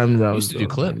were times I used to do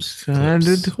clips. I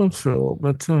did clips for a little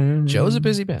bit too. Joe's a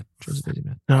busy man.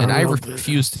 And I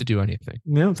refuse to do anything.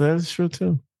 Yeah, that is true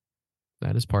too.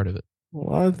 That is part of it. A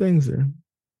lot of things there.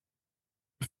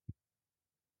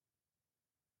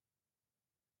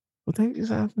 What thing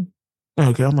just happened?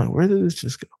 Okay, I'm like, where did this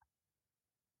just go?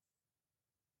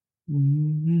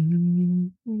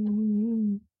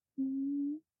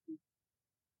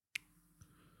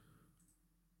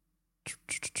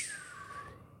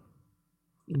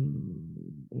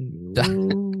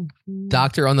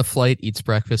 Doctor on the flight eats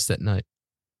breakfast at night.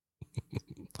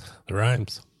 The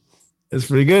rhymes. It's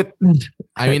pretty good.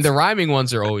 I mean, the rhyming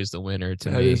ones are always the winner to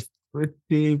That me. is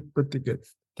pretty good.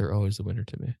 They're always the winner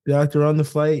to me. Doctor on the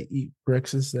flight, eat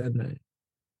breakfast at night.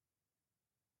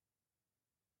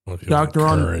 Well, if you Doctor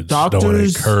on don't want to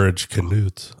encourage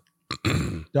Canutes.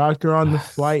 Doctor on the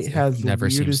flight has the Never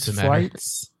seems weirdest to matter.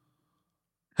 fights.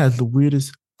 Has the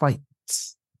weirdest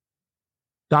fights.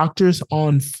 Doctors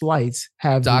on flights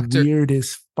have the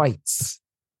weirdest fights.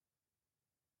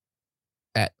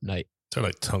 At night. They're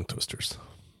like tongue twisters.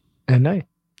 At night.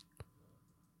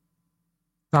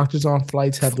 Doctors on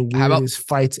flights have the How about weirdest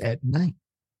fights at night.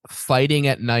 fighting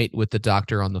at night with the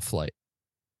doctor on the flight?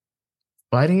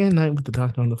 Fighting at night with the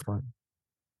doctor on the flight.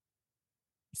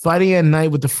 Fighting at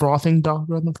night with the frothing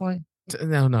doctor on the flight.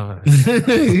 No.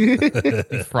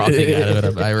 Frothing out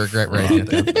of it. I regret writing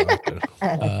it.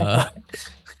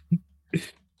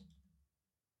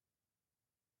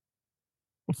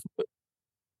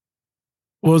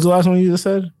 What was the last one you just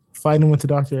said? Fighting with the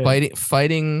doctor.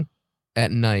 Fighting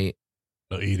at night.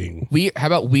 No, eating. How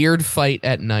about weird fight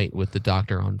at night with the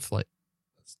doctor on flight?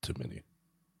 That's too many.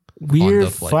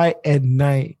 Weird fight at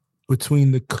night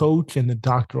between the coach and the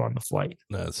doctor on the flight.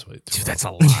 No, that's way too Dude, that's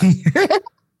a lot.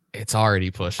 It's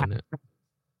already pushing it.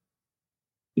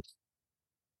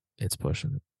 It's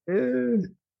pushing it.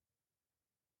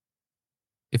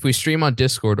 If we stream on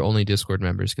Discord, only Discord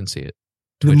members can see it.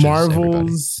 The Twitch is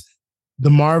Marvels.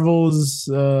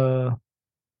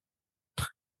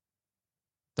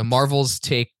 The Marvels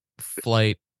take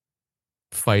flight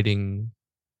fighting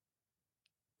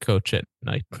coach at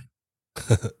night.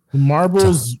 The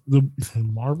Marvels.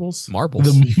 Marbles.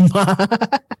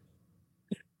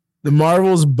 The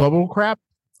Marvels bubble crap.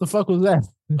 The fuck was that?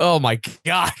 Oh my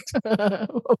god!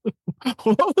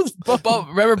 What was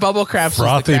Remember Bubble Craps?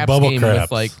 Frothy was the Bubble game Craps.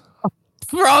 with like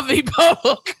frothy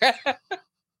bubble crap.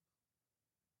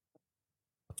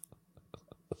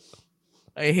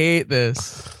 I hate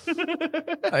this.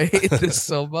 I hate this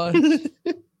so much.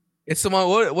 It's the one.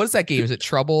 What is that game? Is it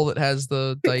Trouble that has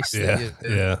the dice?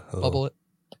 Yeah. Bubble it.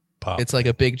 Pop. It's like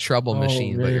a big trouble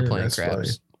machine, but you're playing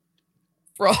craps.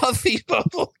 Frothy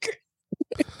bubble crap.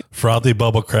 Frothy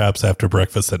bubble craps after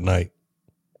breakfast at night.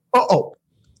 Oh.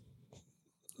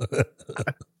 I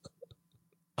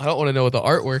don't want to know what the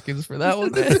artwork is for that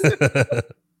one.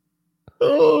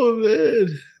 Oh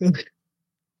man.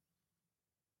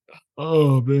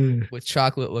 Oh man. With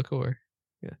chocolate liqueur.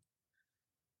 Yeah.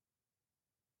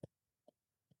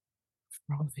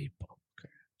 Frothy bubble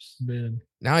craps. Man.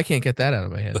 Now I can't get that out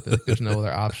of my head. There's no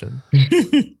other option.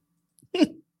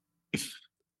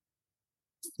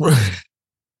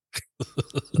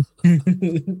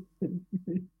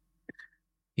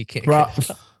 He can't.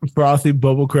 Frothy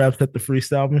bubble craps at the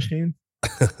freestyle machine.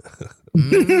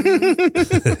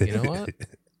 You know what?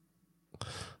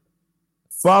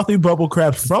 Frothy bubble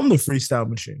craps from the freestyle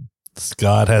machine.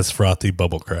 Scott has frothy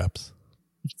bubble craps.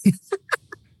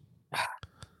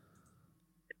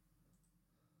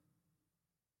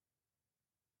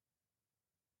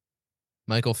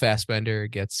 Michael Fassbender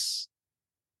gets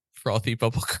frothy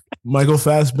bubble crap. Michael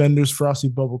Fassbender's frosty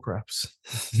bubble craps.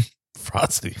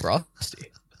 Frosty. Frosty.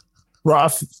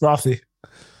 Frothy.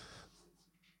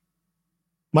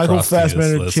 Michael Frosty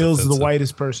Fassbender is kills the offensive.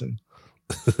 whitest person.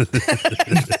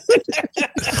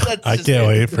 I can't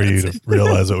wait for you to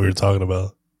realize what we were talking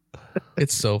about.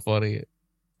 It's so funny.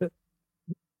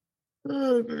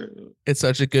 It's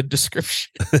such a good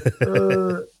description.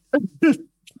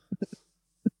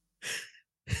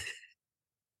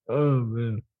 Oh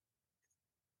man.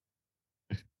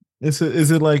 Is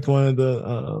it like one of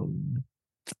the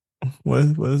what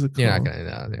is it called? You're not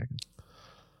gonna know.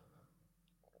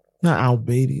 Not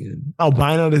Albanian.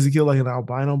 Albino? Does he kill like an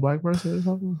albino black person or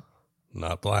something?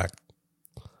 Not black.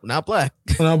 Not black.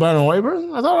 An albino white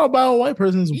person? I thought albino white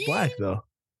person's black though.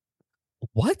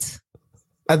 What?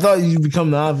 I thought you become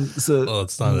the opposite. Well,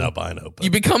 it's not an albino. But You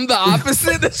become the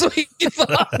opposite? That's what you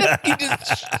thought. You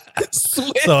just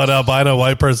switch. so an albino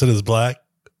white person is black?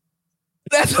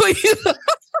 That's what you thought.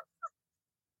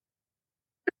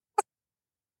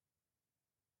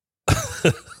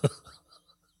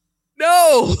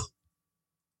 No.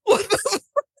 What the?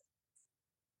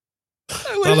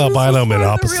 Not albino meant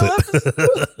opposite.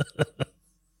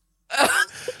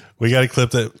 We got to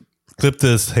clip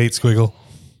this hate squiggle.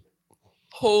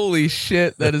 Holy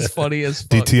shit, that is funny as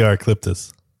fuck. DTR, clip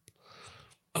this.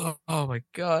 Oh my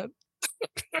god.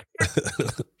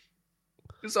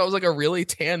 This sounds like a really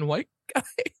tan white guy.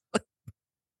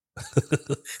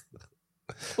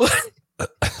 What?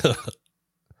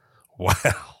 Wow.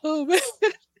 Oh man.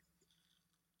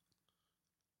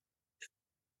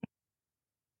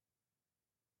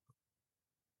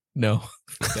 No.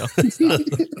 It's not.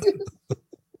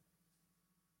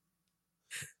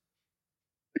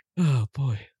 Oh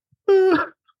boy.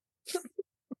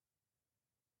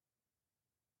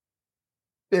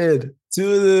 Dude,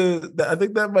 two of the I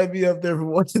think that might be up there for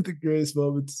one of the greatest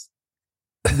moments.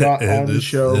 Not on the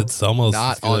show. It's almost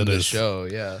Not as good on the as, show,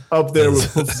 yeah. Up there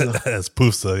as, with Pufsa. as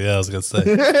Pufsa. Yeah, I was gonna say.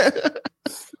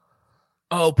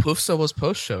 Oh, Poofsa was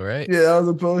post show, right? Yeah, that was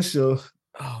a post show.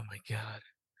 Oh my god.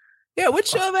 Yeah,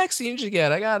 which vaccine did you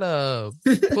get? I got a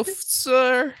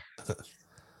Poofsa.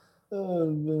 Oh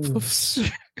man. Poofsa.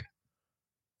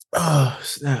 Oh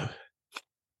snap.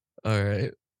 All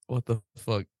right. What the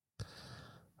fuck?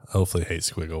 Hopefully, Hate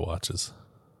Squiggle watches.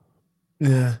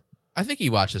 Yeah. I think he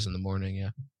watches in the morning, yeah.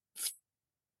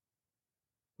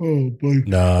 Oh boy.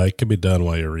 No, it can be done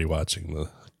while you're rewatching the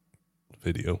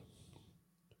video.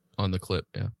 On the clip,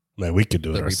 yeah. Man, we could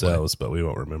do it The replay. ourselves, but we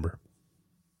won't remember.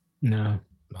 No.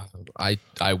 I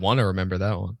want to remember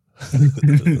that one.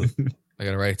 I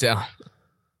gotta write it down.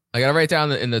 I gotta write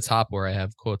down in the top where I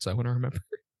have quotes I want to remember.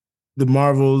 The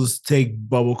Marvels take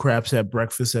bubble craps at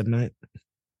breakfast at night.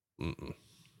 Mm-mm.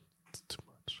 It's too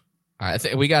much. All right, I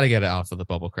think we got to get it off of the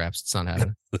bubble craps. It's not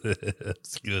happening.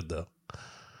 It's good though.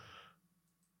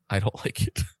 I don't like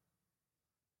it.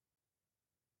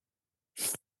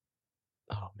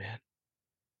 Oh man.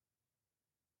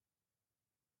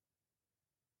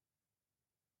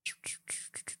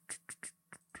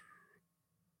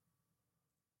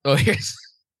 Oh, here's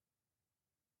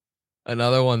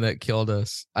another one that killed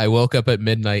us. I woke up at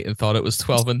midnight and thought it was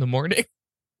 12 in the morning.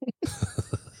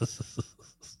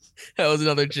 That was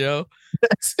another Joe.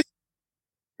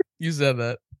 You said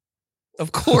that.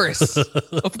 Of course.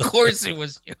 Of course it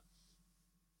was you.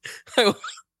 We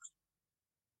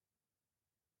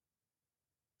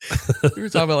were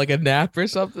talking about like a nap or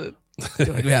something. You're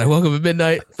like, man, I woke up at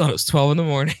midnight, thought it was 12 in the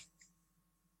morning.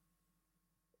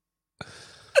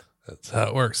 That's how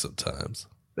it works sometimes.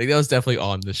 Like that was definitely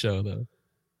on the show though.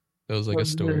 That was like a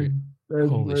story.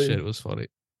 Holy shit, it was funny.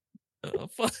 Oh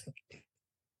fuck.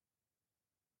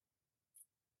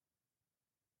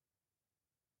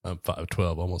 I'm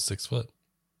 5'12", almost 6 foot.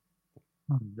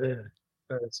 Oh man.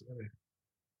 That's right.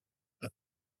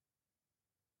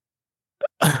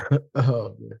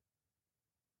 Oh man.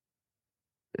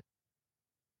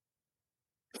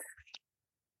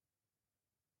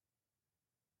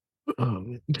 Oh,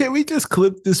 man. Can we just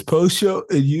clip this post show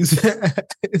and use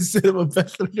it instead of a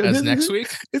best As next week?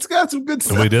 It's got some good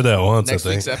stuff. And we did that once, Next I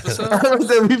think. week's episode? I was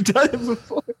saying we've done it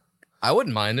before. I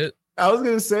wouldn't mind it. I was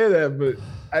gonna say that, but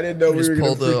I didn't know we Just were gonna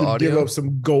pull the freaking give audio? up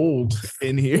some gold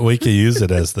in here. We could use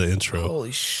it as the intro.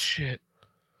 Holy shit.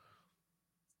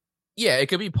 Yeah, it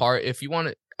could be part if you want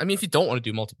to. I mean, if you don't want to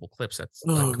do multiple clips, that's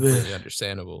like, Oh, completely man.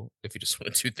 understandable. If you just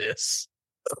want to do this,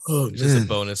 Oh it's just a man.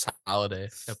 bonus holiday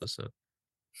episode.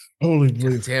 Holy God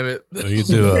moly. damn it. We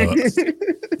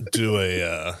could do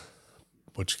a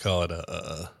what you call it,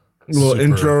 a little super-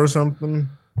 intro or something.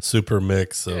 super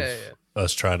mix of Yeah.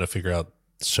 us trying to figure out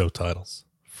show titles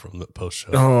from the post show.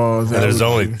 Oh, and that there's would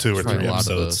only be- 2 or Try 3 a lot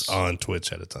of episodes those. on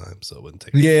Twitch at a time, so it wouldn't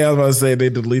take. Yeah, I was about to say they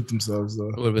delete themselves though.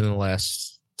 It would have been the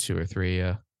last 2 or 3.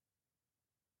 Yeah.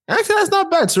 Actually, that's not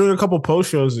bad. Doing a couple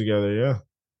post shows together, yeah.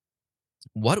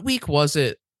 What week was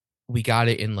it? We got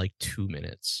it in like 2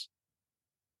 minutes.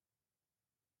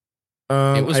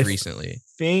 It was recently.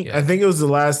 I think it was the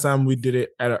last time we did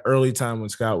it at an early time when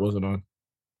Scott wasn't on.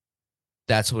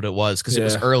 That's what it was, because it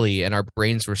was early and our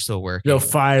brains were still working. Yo,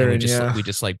 firing, we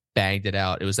just like banged it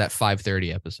out. It was that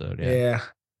 5:30 episode. Yeah.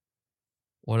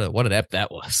 What an ep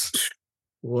that was.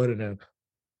 What an ep.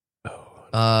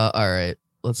 All right.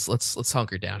 Let's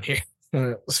hunker down here. All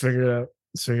right, let's figure it out.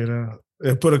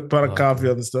 Yeah, put a coffee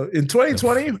on the stuff. In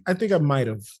 2020, I think I might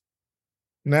have.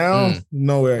 Now,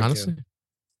 no way I honestly can.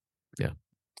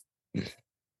 Yeah.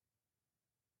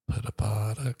 Put a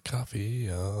pot of coffee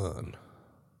on.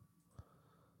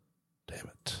 Damn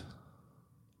it.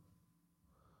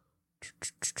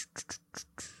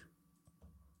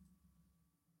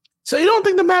 So you don't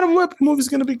think the Madam Web movie's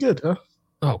gonna be good, huh?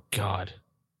 Oh God.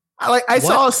 I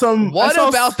saw some. What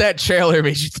about that trailer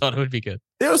made you thought it would be good?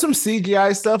 There was some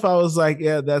CGI stuff. I was like,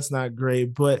 yeah, that's not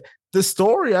great. But the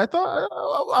story, I thought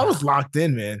I was locked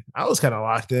in, man. I was kind of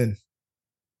locked in.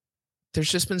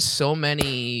 There's just been so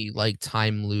many like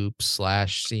time loops /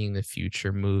 seeing the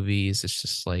future movies. It's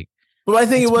just like, but I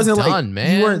think it wasn't done, like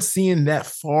man. You weren't seeing that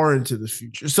far into the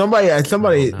future.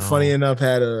 Somebody, funny enough,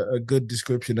 had a good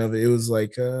description of it. It was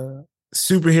like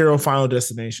superhero Final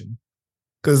Destination,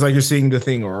 because like you're seeing the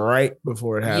thing right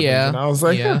before it happens. Yeah, and I was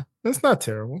like, yeah, that's not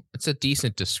terrible. It's a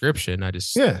decent description. I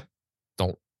just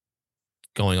don't,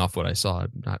 going off what I saw.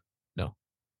 I'm not. No.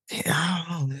 Yeah, I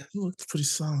don't know. Man. It looked pretty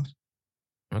solid.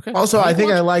 Okay. Also, I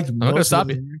think I liked. I'm not gonna stop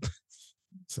you.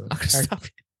 So, I'm not gonna stop you.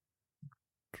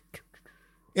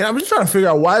 Yeah, I'm just trying to figure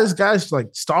out why this guy's like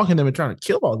stalking them and trying to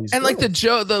kill all these. And girls.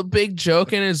 like the big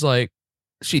joke in it is like,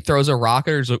 she throws a rock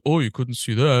at her. It's like, oh, you couldn't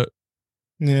see that.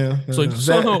 Yeah, it's like that's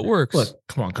not how it works. Look,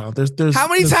 come on, Kyle. There's how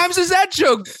many times has that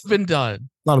joke been done?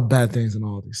 A lot of bad things in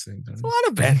all these things. There's a lot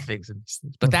of bad things in these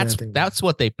things, but that's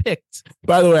what they picked.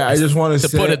 By the way, I just want to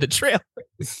say, put in the trailer.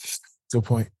 Good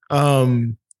point.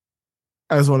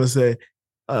 I just want to say,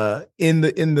 in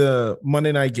the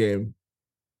Monday night game,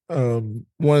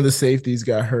 one of the safeties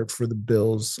got hurt for the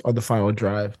Bills on the final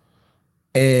drive,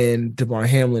 and DeMar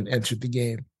Hamlin entered the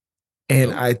game.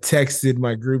 And I texted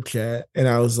my group chat, and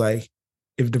I was like,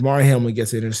 if DeMar Hamlin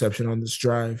gets an interception on this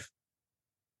drive,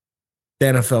 the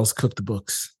NFL's cooked the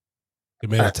books. He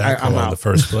made a tackle on the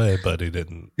first play, but he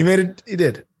didn't. He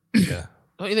did. Yeah.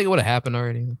 Don't you think it would have happened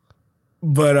already?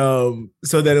 But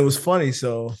so then it was funny.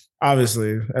 So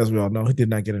obviously, as we all know, he did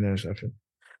not get an interception.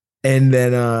 And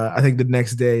then I think the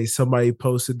next day, somebody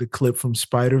posted the clip from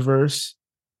Spider-Verse,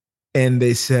 and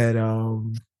they said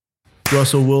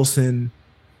Russell Wilson,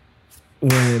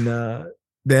 when the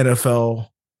NFL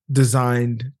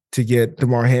designed to get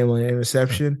DeMar Hamlin an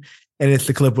interception, and it's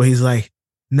the clip where he's like,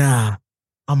 "Nah,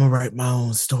 I'm gonna write my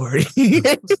own story."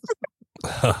 I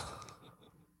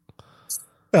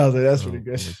was like, "That's pretty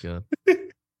good."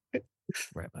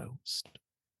 Write my own story.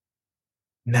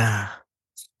 Nah.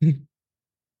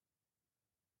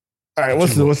 All right,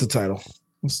 what's the title?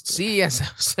 See, yes,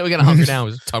 so we gotta hunker down.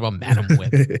 We're talking about Madam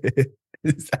Web.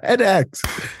 I had to ask.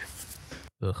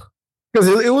 Because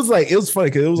it was funny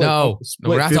because it was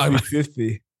we're not talking about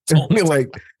 50. Like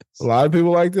a lot of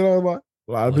people liked it a lot.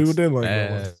 A lot of people didn't like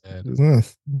it. Did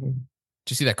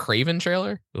you see that Craven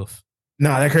trailer? Oof.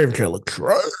 Nah, that Craven trailer looked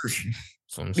crazy.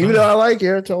 Even though I like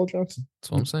Aaron Taylor Johnson.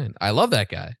 That's what I'm saying. I love that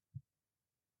guy.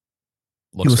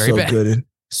 He was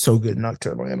so good in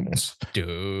Nocturnal Animals.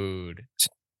 Dude.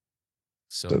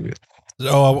 So good.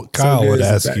 Oh, Kyle would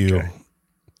ask you,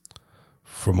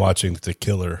 from watching The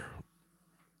Killer,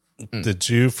 did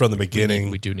you from the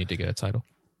beginning? We do need to get a title.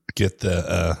 Get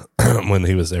the when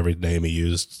he was every name he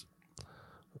used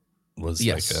was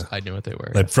yes, I knew what they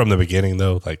were. Like from the beginning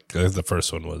though, like the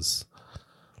first one was.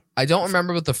 I don't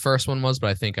remember what the first one was, but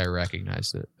I think I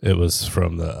recognized it. It was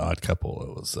from The Odd Couple.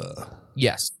 It was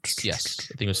yes. I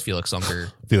think it was Felix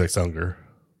Unger.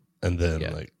 And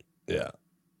then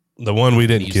the one we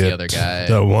didn't get, the other guy,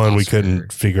 the one Oscar. We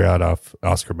couldn't figure out off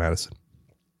Oscar Madison.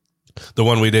 The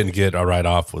one we didn't get right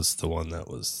off was the one that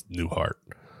was Newhart.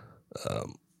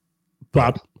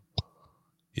 Bob.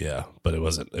 Yeah, but it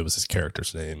wasn't. It was his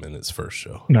character's name in his first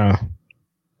show. No.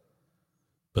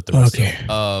 But there was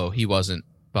he wasn't.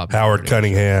 Bob Howard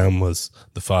Cunningham was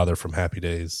the father from Happy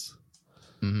Days.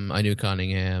 I knew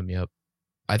Cunningham. Yep.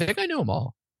 I think I knew them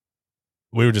all.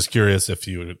 We were just curious if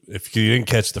you didn't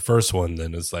catch the first one,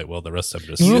 then it's like, well, the rest of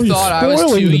them just. You thought I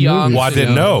was too young. Well, I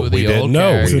didn't know. We didn't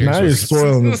know. So now you're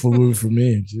spoiling the movie for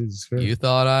me. Jesus Christ. You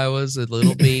thought I was a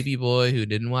little baby boy who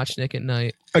didn't watch Nick at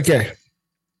Night. Okay.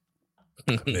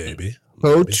 Maybe.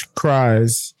 Coach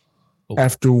cries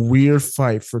after weird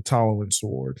fight for tolerance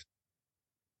award.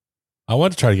 I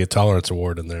wanted to try to get tolerance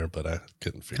award in there, but I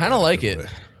couldn't figure. Kind of out like a it. way.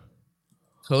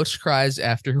 Coach cries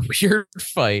after weird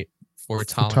fight for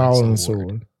tolerance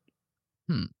award.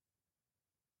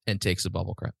 And takes a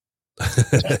bubble crap.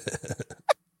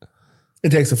 It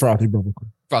takes a frothy bubble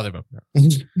crap. Frothy bubble crap.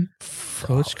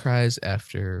 Coach cries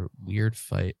after weird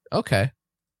fight. Okay.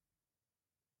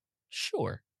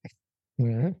 Sure.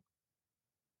 Yeah.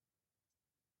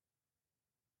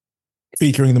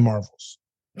 Featuring the Marvels.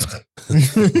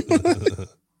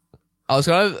 I was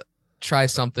going to try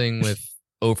something with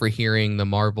overhearing the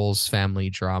Marvels family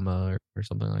drama or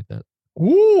something like that.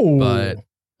 Ooh. But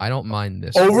I don't mind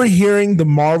this. Overhearing the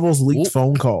Marvels leaked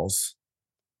phone calls.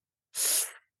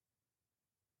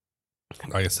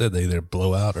 Like I said, they either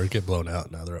blow out or get blown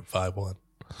out. Now they're up 5-1.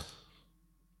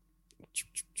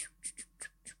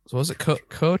 So was it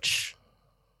Coach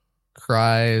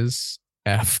cries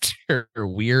after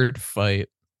weird fight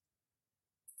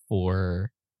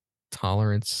for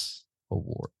tolerance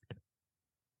award?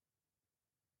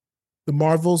 The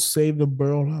Marvels saved the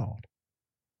burrowed owl.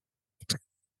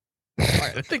 All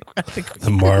right, I think The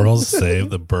Marvels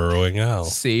save the burrowing owl.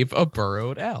 Save a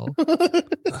burrowed owl.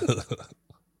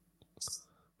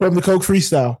 From the Coke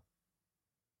freestyle.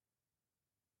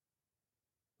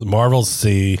 The Marvels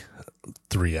see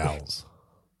 3 owls.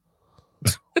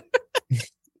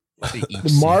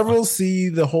 The Marvels see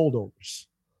the holdovers.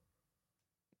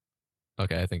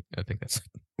 Okay, I think that's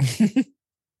The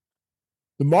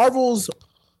Marvels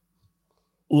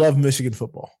love Michigan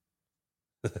football.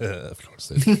 Of course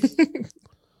they do.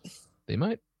 they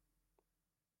might.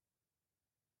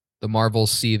 The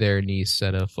Marvels see their niece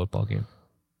at a football game.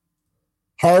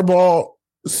 Harbaugh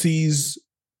sees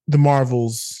the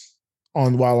Marvels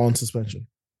while on suspension.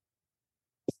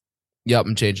 Yep,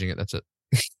 I'm changing it. That's it.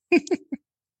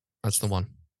 That's the one.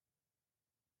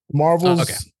 Marvels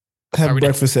okay. have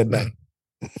breakfast at night.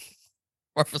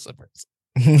 Breakfast at breakfast.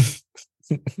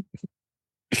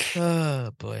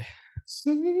 Oh boy.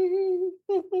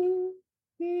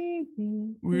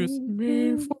 With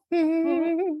me for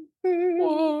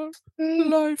one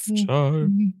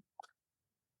lifetime.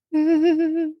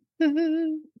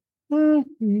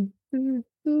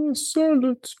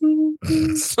 Solitude.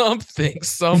 Something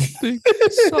solitude.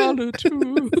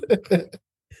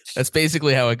 That's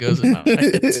basically how it goes in my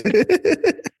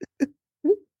head.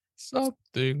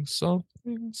 Something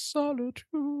solitude.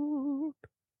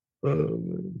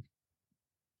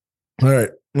 All right,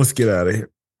 let's get out of here.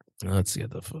 Let's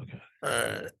get the fuck out.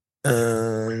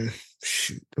 All right.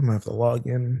 Shoot, I'm gonna have to log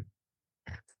in.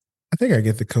 I think I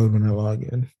get the code when I log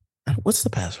in. What's the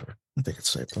password? I think it's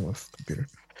saved on my computer.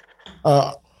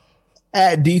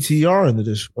 At DTR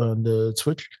on the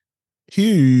Twitch.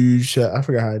 Huge shout. I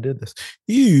forgot how I did this.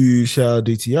 Huge shout out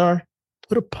DTR.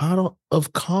 Put a pot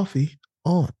of coffee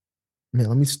on. Man,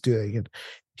 let me just do that again.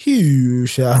 Huge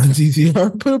shout out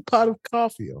DTR. Put a pot of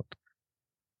coffee on.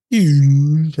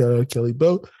 Huge shout out Kelly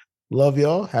Boat. Love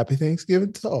y'all. Happy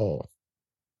Thanksgiving to all.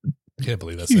 Can't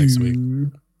believe that's next week.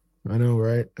 I know,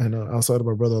 right? I know. Outside of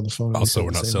my brother on the phone. Also,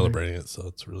 we're not celebrating it, so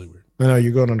it's really weird. I know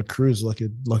you're going on a cruise, lucky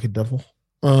devil.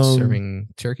 Serving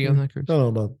turkey on that cruise? I don't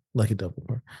know about lucky devil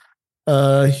part.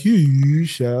 Huge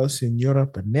shout out, Senora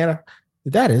Panera.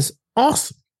 That is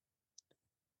awesome.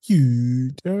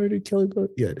 Huge. Did I already Kelly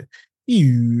Boat? Yeah.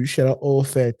 Huge shout out, Old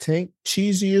Fat Tank.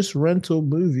 Cheesiest rental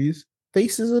movies.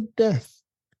 Faces of Death.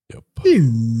 Yep.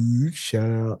 Huge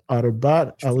shout out,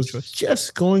 Otterbot. I was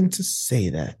just going to say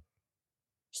that.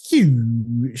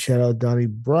 Huge shout out, Donnie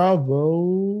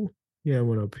Bravo. Yeah, I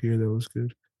went up here. That was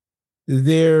good.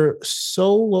 They're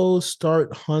solo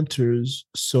start hunters,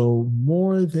 so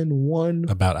more than one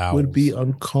about owls would be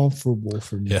uncomfortable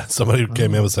for me. Yeah, somebody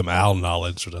came in with some owl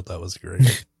knowledge, which I thought was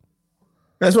great.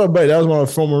 That's my buddy. That was my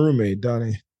former roommate,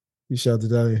 Donnie. You shout out to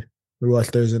Donnie. We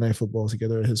watched Thursday Night Football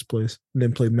together at his place and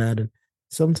then play Madden.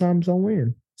 Sometimes I'll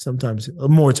win. Sometimes,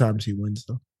 more times he wins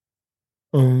though.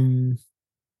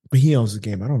 But he owns the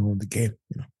game. I don't own the game.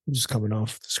 I'm just coming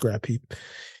off the scrap heap.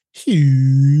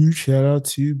 Huge shout out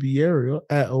to Ariel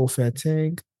at Old Fat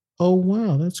Tank. Oh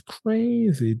wow, that's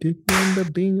crazy. Did you end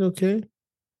up being okay?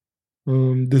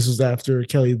 This was after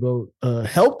Kelly Boat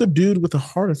helped the dude with a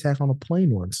heart attack on a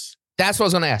plane once. That's what I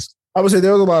was going to ask. I would say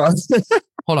there was a lot of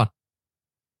Hold on.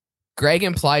 Greg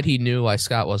implied he knew why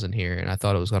Scott wasn't here, and I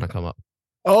thought it was going to come up.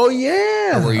 Oh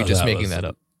yeah. Or were you just making that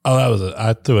up? Oh, that was it.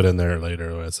 I threw it in there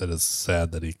later when I said it's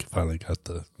sad that he finally got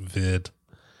the vid,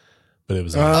 but it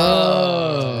was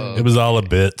it was all a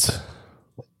bit.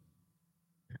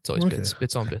 It's always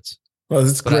bits on bits. Well,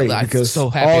 it's great because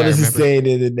so happy all I this is remember.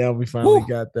 saying it, and now we finally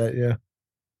got that. Yeah.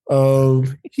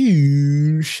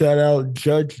 Huge shout out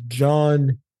Judge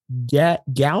John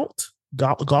Galt.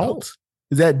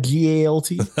 Is that GALT?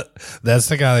 That's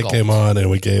the guy that Galt. came on,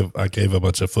 and I gave a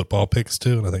bunch of football picks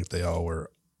too, and I think they all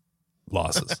were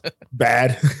losses.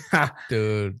 Bad.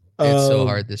 Dude, it's so Um,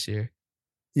 hard this year.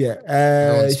 Yeah.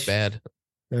 Everyone's bad.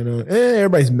 I know.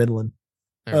 Everybody's middling.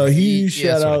 Huge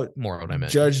shout out more what I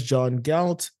meant. Judge John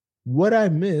Galt. What I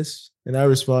miss, and I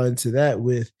respond to that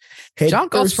with John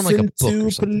Galt's from like a book or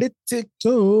something.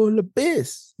 political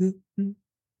abyss.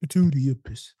 To the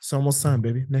abyss. It's almost time,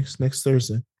 baby. Next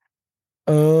Thursday.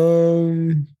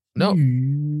 No.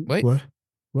 Wait.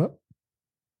 What?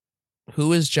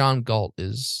 Who is John Galt?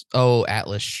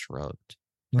 Atlas Shrugged.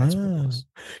 That's what it was.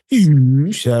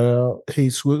 Huge shout out. Hey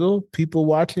Squiggle. People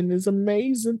watching is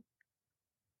amazing.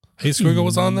 Hey, Squiggle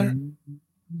was on there?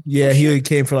 Yeah, he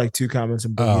came for like 2 comments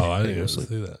and Oh, I didn't even see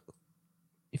that.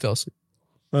 He fell asleep.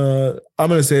 I'm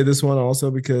gonna say this one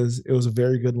also because it was a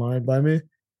very good line by me.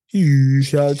 Huge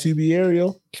shout out to be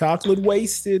Ariel. Chocolate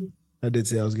wasted. I did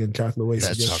say I was getting chocolate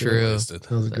wasted. That's yesterday. true.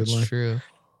 That was a good That's line. true.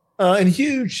 And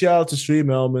huge shout out to Stream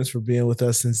Elements for being with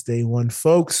us since day one,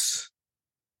 folks.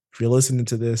 If you're listening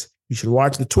to this, you should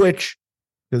watch the Twitch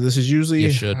because this is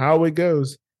usually how it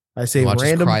goes. I say Watch us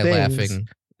random cry things laughing.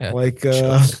 Yeah. like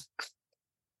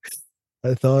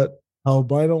I thought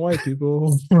albino white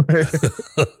people.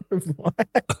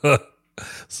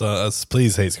 So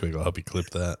please, Hey Squiggle, I hope you clip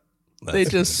that. That's They gonna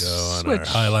just go on switch. our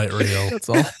highlight reel. That's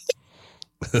all.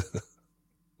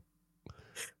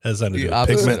 Has nothing to The do with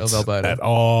opposite pigment of albino. at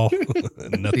all.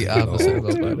 Nothing The at all opposite of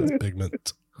to do albino. with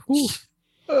pigment.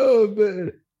 Oh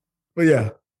man. But yeah,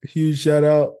 huge shout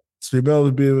out. Stream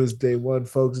Elements being with us day one,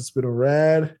 folks. It's been a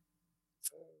rad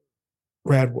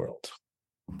world.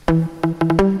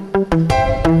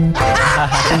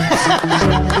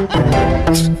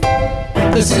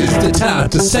 This is the time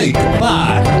to say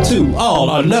goodbye to all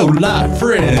our low-life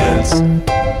friends.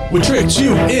 We tricked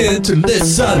you into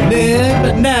listening,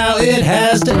 but now it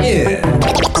has to end.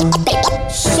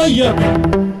 See ya!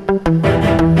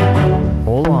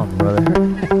 Hold on,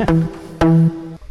 brother.